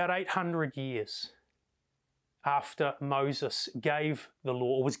 About 800 years after Moses gave the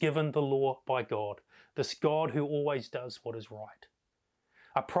law, or was given the law by God, this God who always does what is right,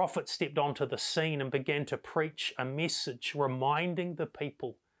 a prophet stepped onto the scene and began to preach a message reminding the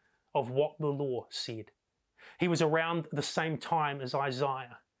people of what the law said. He was around the same time as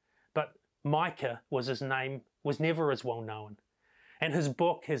Isaiah, but Micah was his name, was never as well known. And his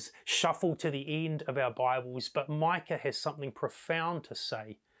book has shuffled to the end of our Bibles, but Micah has something profound to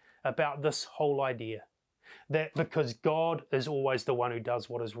say about this whole idea. That because God is always the one who does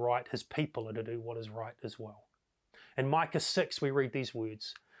what is right, his people are to do what is right as well. In Micah 6, we read these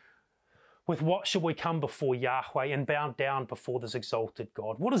words, "With what shall we come before Yahweh and bow down before this exalted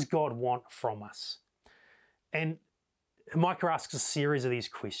God?" What does God want from us? And Micah asks a series of these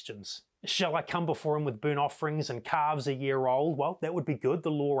questions. Shall I come before him with burnt offerings and calves a year old? Well, that would be good.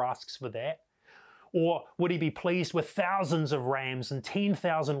 The law asks for that. Or would he be pleased with thousands of rams and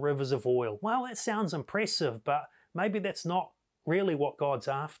 10,000 rivers of oil? Well, that sounds impressive, but maybe that's not really what God's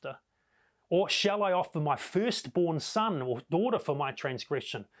after. Or shall I offer my firstborn son or daughter for my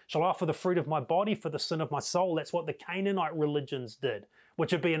transgression? Shall I offer the fruit of my body for the sin of my soul? That's what the Canaanite religions did,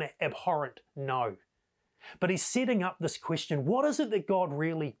 which would be an abhorrent no. But he's setting up this question, what is it that God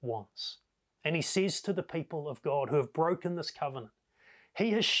really wants? And he says to the people of God who have broken this covenant,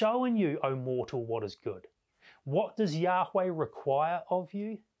 he has shown you, O mortal, what is good. What does Yahweh require of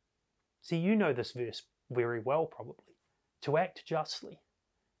you? See, you know this verse very well probably. To act justly,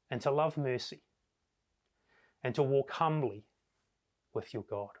 and to love mercy, and to walk humbly with your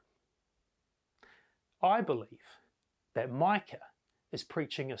God. I believe that Micah is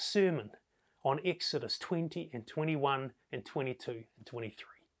preaching a sermon on Exodus 20 and 21 and 22 and 23.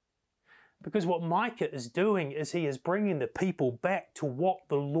 Because what Micah is doing is he is bringing the people back to what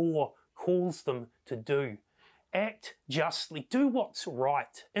the law calls them to do. Act justly, do what's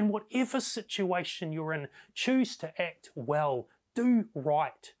right. In whatever situation you're in, choose to act well. Do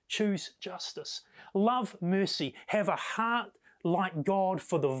right, choose justice, love mercy, have a heart like God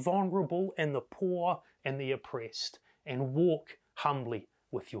for the vulnerable and the poor and the oppressed, and walk humbly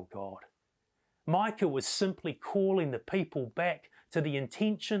with your God. Micah was simply calling the people back to the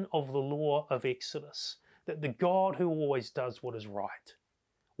intention of the law of Exodus, that the God who always does what is right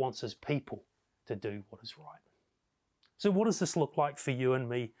wants his people to do what is right. So what does this look like for you and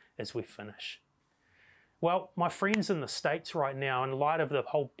me as we finish? Well, my friends in the States right now, in light of the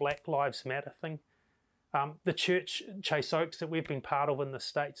whole Black Lives Matter thing, the church, Chase Oaks, that we've been part of in the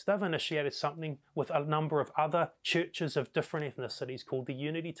States, they've initiated something with a number of other churches of different ethnicities called the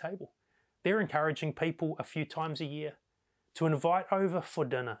Unity Table. They're encouraging people a few times a year to invite over for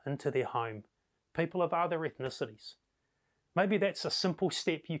dinner into their home people of other ethnicities. Maybe that's a simple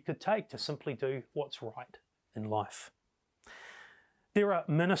step you could take to simply do what's right in life. There are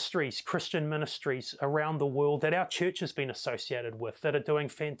ministries, Christian ministries around the world that our church has been associated with that are doing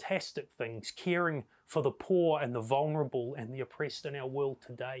fantastic things, caring for the poor and the vulnerable and the oppressed in our world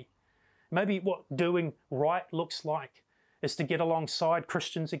today. Maybe what doing right looks like is to get alongside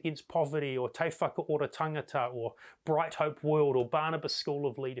Christians Against Poverty or Te Whakaora Tangata or Bright Hope World or Barnabas School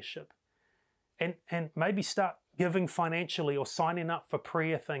of Leadership. And maybe start giving financially or signing up for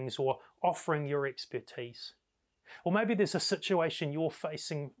prayer things or offering your expertise. Or maybe there's a situation you're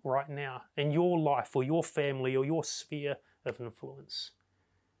facing right now in your life or your family or your sphere of influence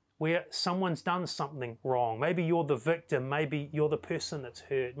where someone's done something wrong. Maybe you're the victim, maybe you're the person that's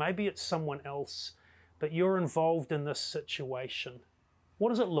hurt, maybe it's someone else, but you're involved in this situation. What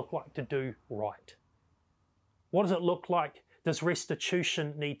does it look like to do right? What does it look like? Does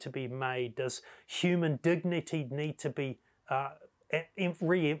restitution need to be made? Does human dignity need to be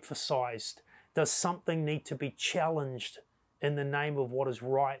re-emphasized? Does something need to be challenged in the name of what is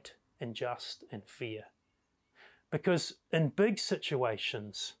right and just and fair? Because in big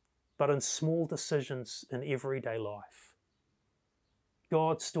situations, but in small decisions in everyday life,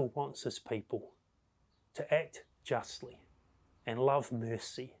 God still wants his people to act justly and love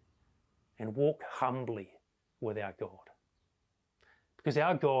mercy and walk humbly with our God. Because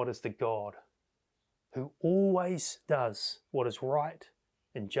our God is the God who always does what is right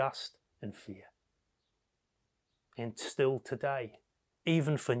and just and fair. And still today,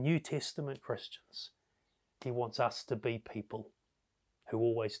 even for New Testament Christians, he wants us to be people who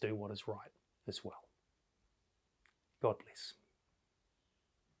always do what is right as well. God bless.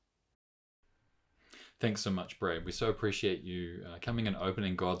 Thanks so much, Brad. We so appreciate you coming and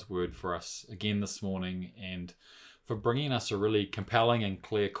opening God's Word for us again this morning, and for bringing us a really compelling and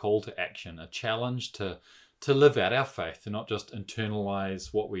clear call to action, a challenge to live out our faith, to not just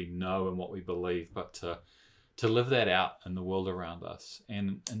internalize what we know and what we believe, but to live that out in the world around us,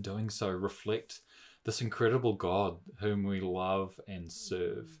 and in doing so reflect this incredible God whom we love and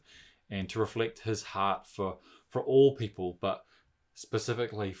serve, and to reflect his heart for all people, but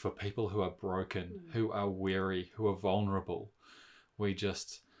specifically for people who are broken, who are weary, who are vulnerable. We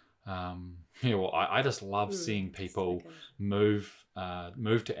just, I just love seeing people move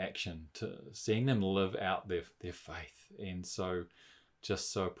to action, to seeing them live out their faith. And so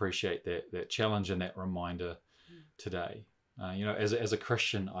just so appreciate that challenge and that reminder today. As a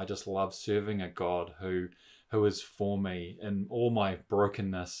Christian, I just love serving a God who is for me in all my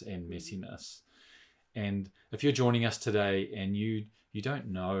brokenness and messiness. And if you're joining us today and you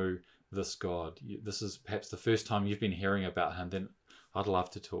don't know this God, this is perhaps the first time you've been hearing about him, then I'd love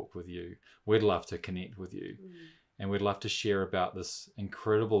to talk with you. We'd love to connect with you. And we'd love to share about this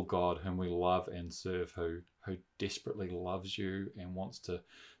incredible God whom we love and serve, who desperately loves you and wants to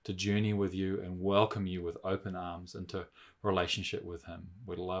journey with you and welcome you with open arms into relationship with him.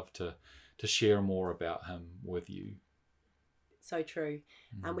 We'd love to share more about him with you. So true.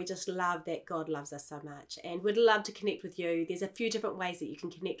 And we just love that God loves us so much. And we'd love to connect with you. There's a few different ways that you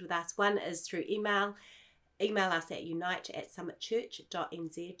can connect with us. One is through email. Email us at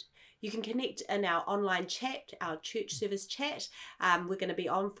unite@summitchurch.nz. You can connect in our online chat, our church service chat. We're going to be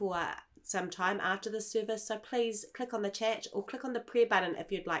on for some time after the service, so please click on the chat or click on the prayer button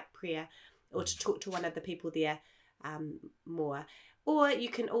if you'd like prayer or to talk to one of the people there more. Or you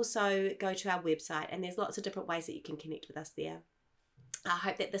can also go to our website, and there's lots of different ways that you can connect with us there. I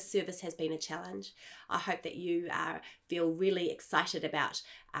hope that this service has been a challenge. I hope that you feel really excited about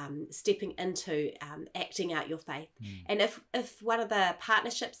stepping into acting out your faith. And if one of the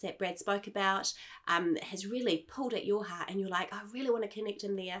partnerships that Brad spoke about has really pulled at your heart and you're like, I really want to connect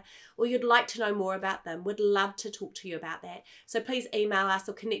in there, or you'd like to know more about them, we'd love to talk to you about that. So please email us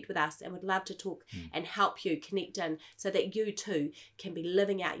or connect with us, and we'd love to talk and help you connect in so that you too can be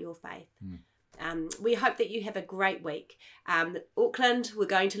living out your faith. We hope that you have a great week. Auckland, we're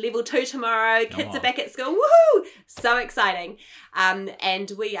going to level 2 tomorrow. Kids are back at school. Woohoo! So exciting.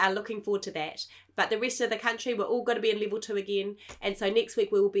 And we are looking forward to that. But the rest of the country, we're all going to be in level 2 again. And so next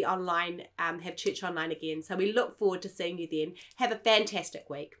week we will be online, have church online again. So we look forward to seeing you then. Have a fantastic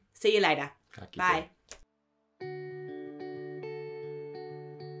week. See you later. Bye.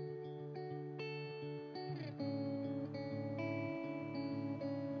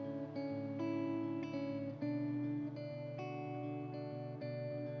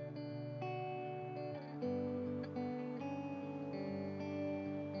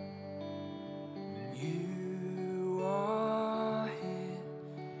 You are here,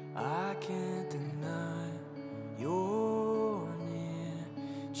 I can't deny you're near,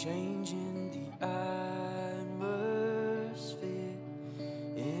 changing the atmosphere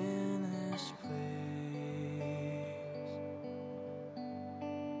in this place.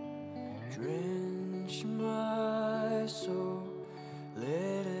 Drench my soul,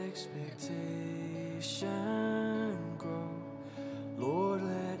 let expectation grow. Lord,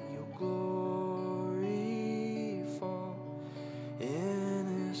 let your glory fall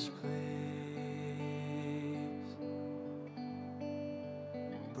in this place.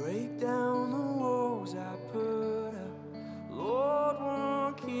 Break down the walls I put up, Lord,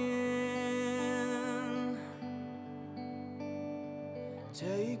 walk in.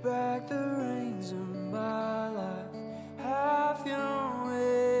 Take back the reins of my life, have your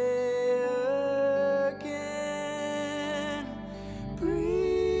way again.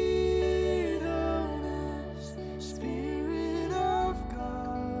 Breathe on us, Spirit of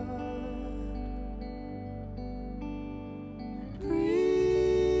God.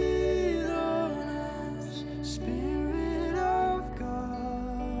 Breathe on us, Spirit of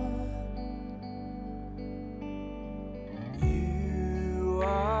God. You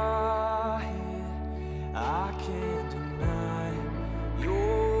are here, I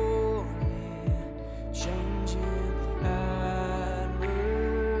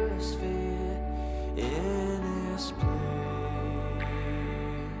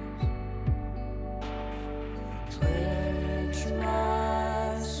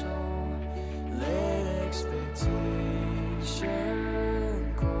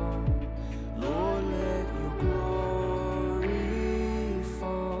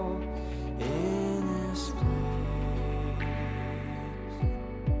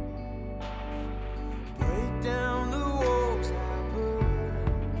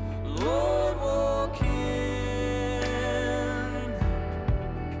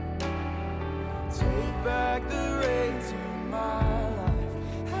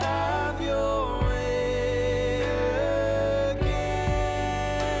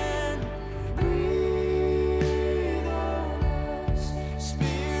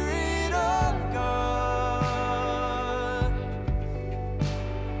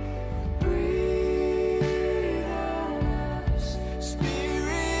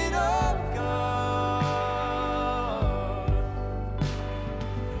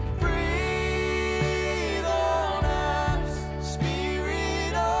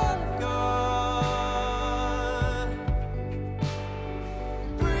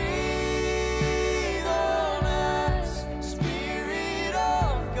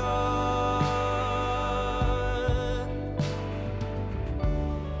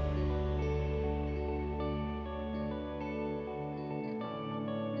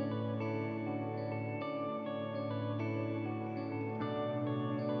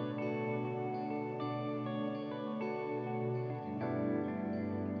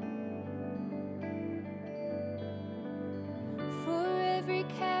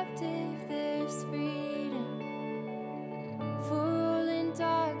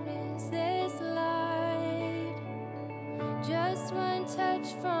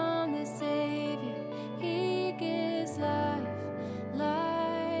touch from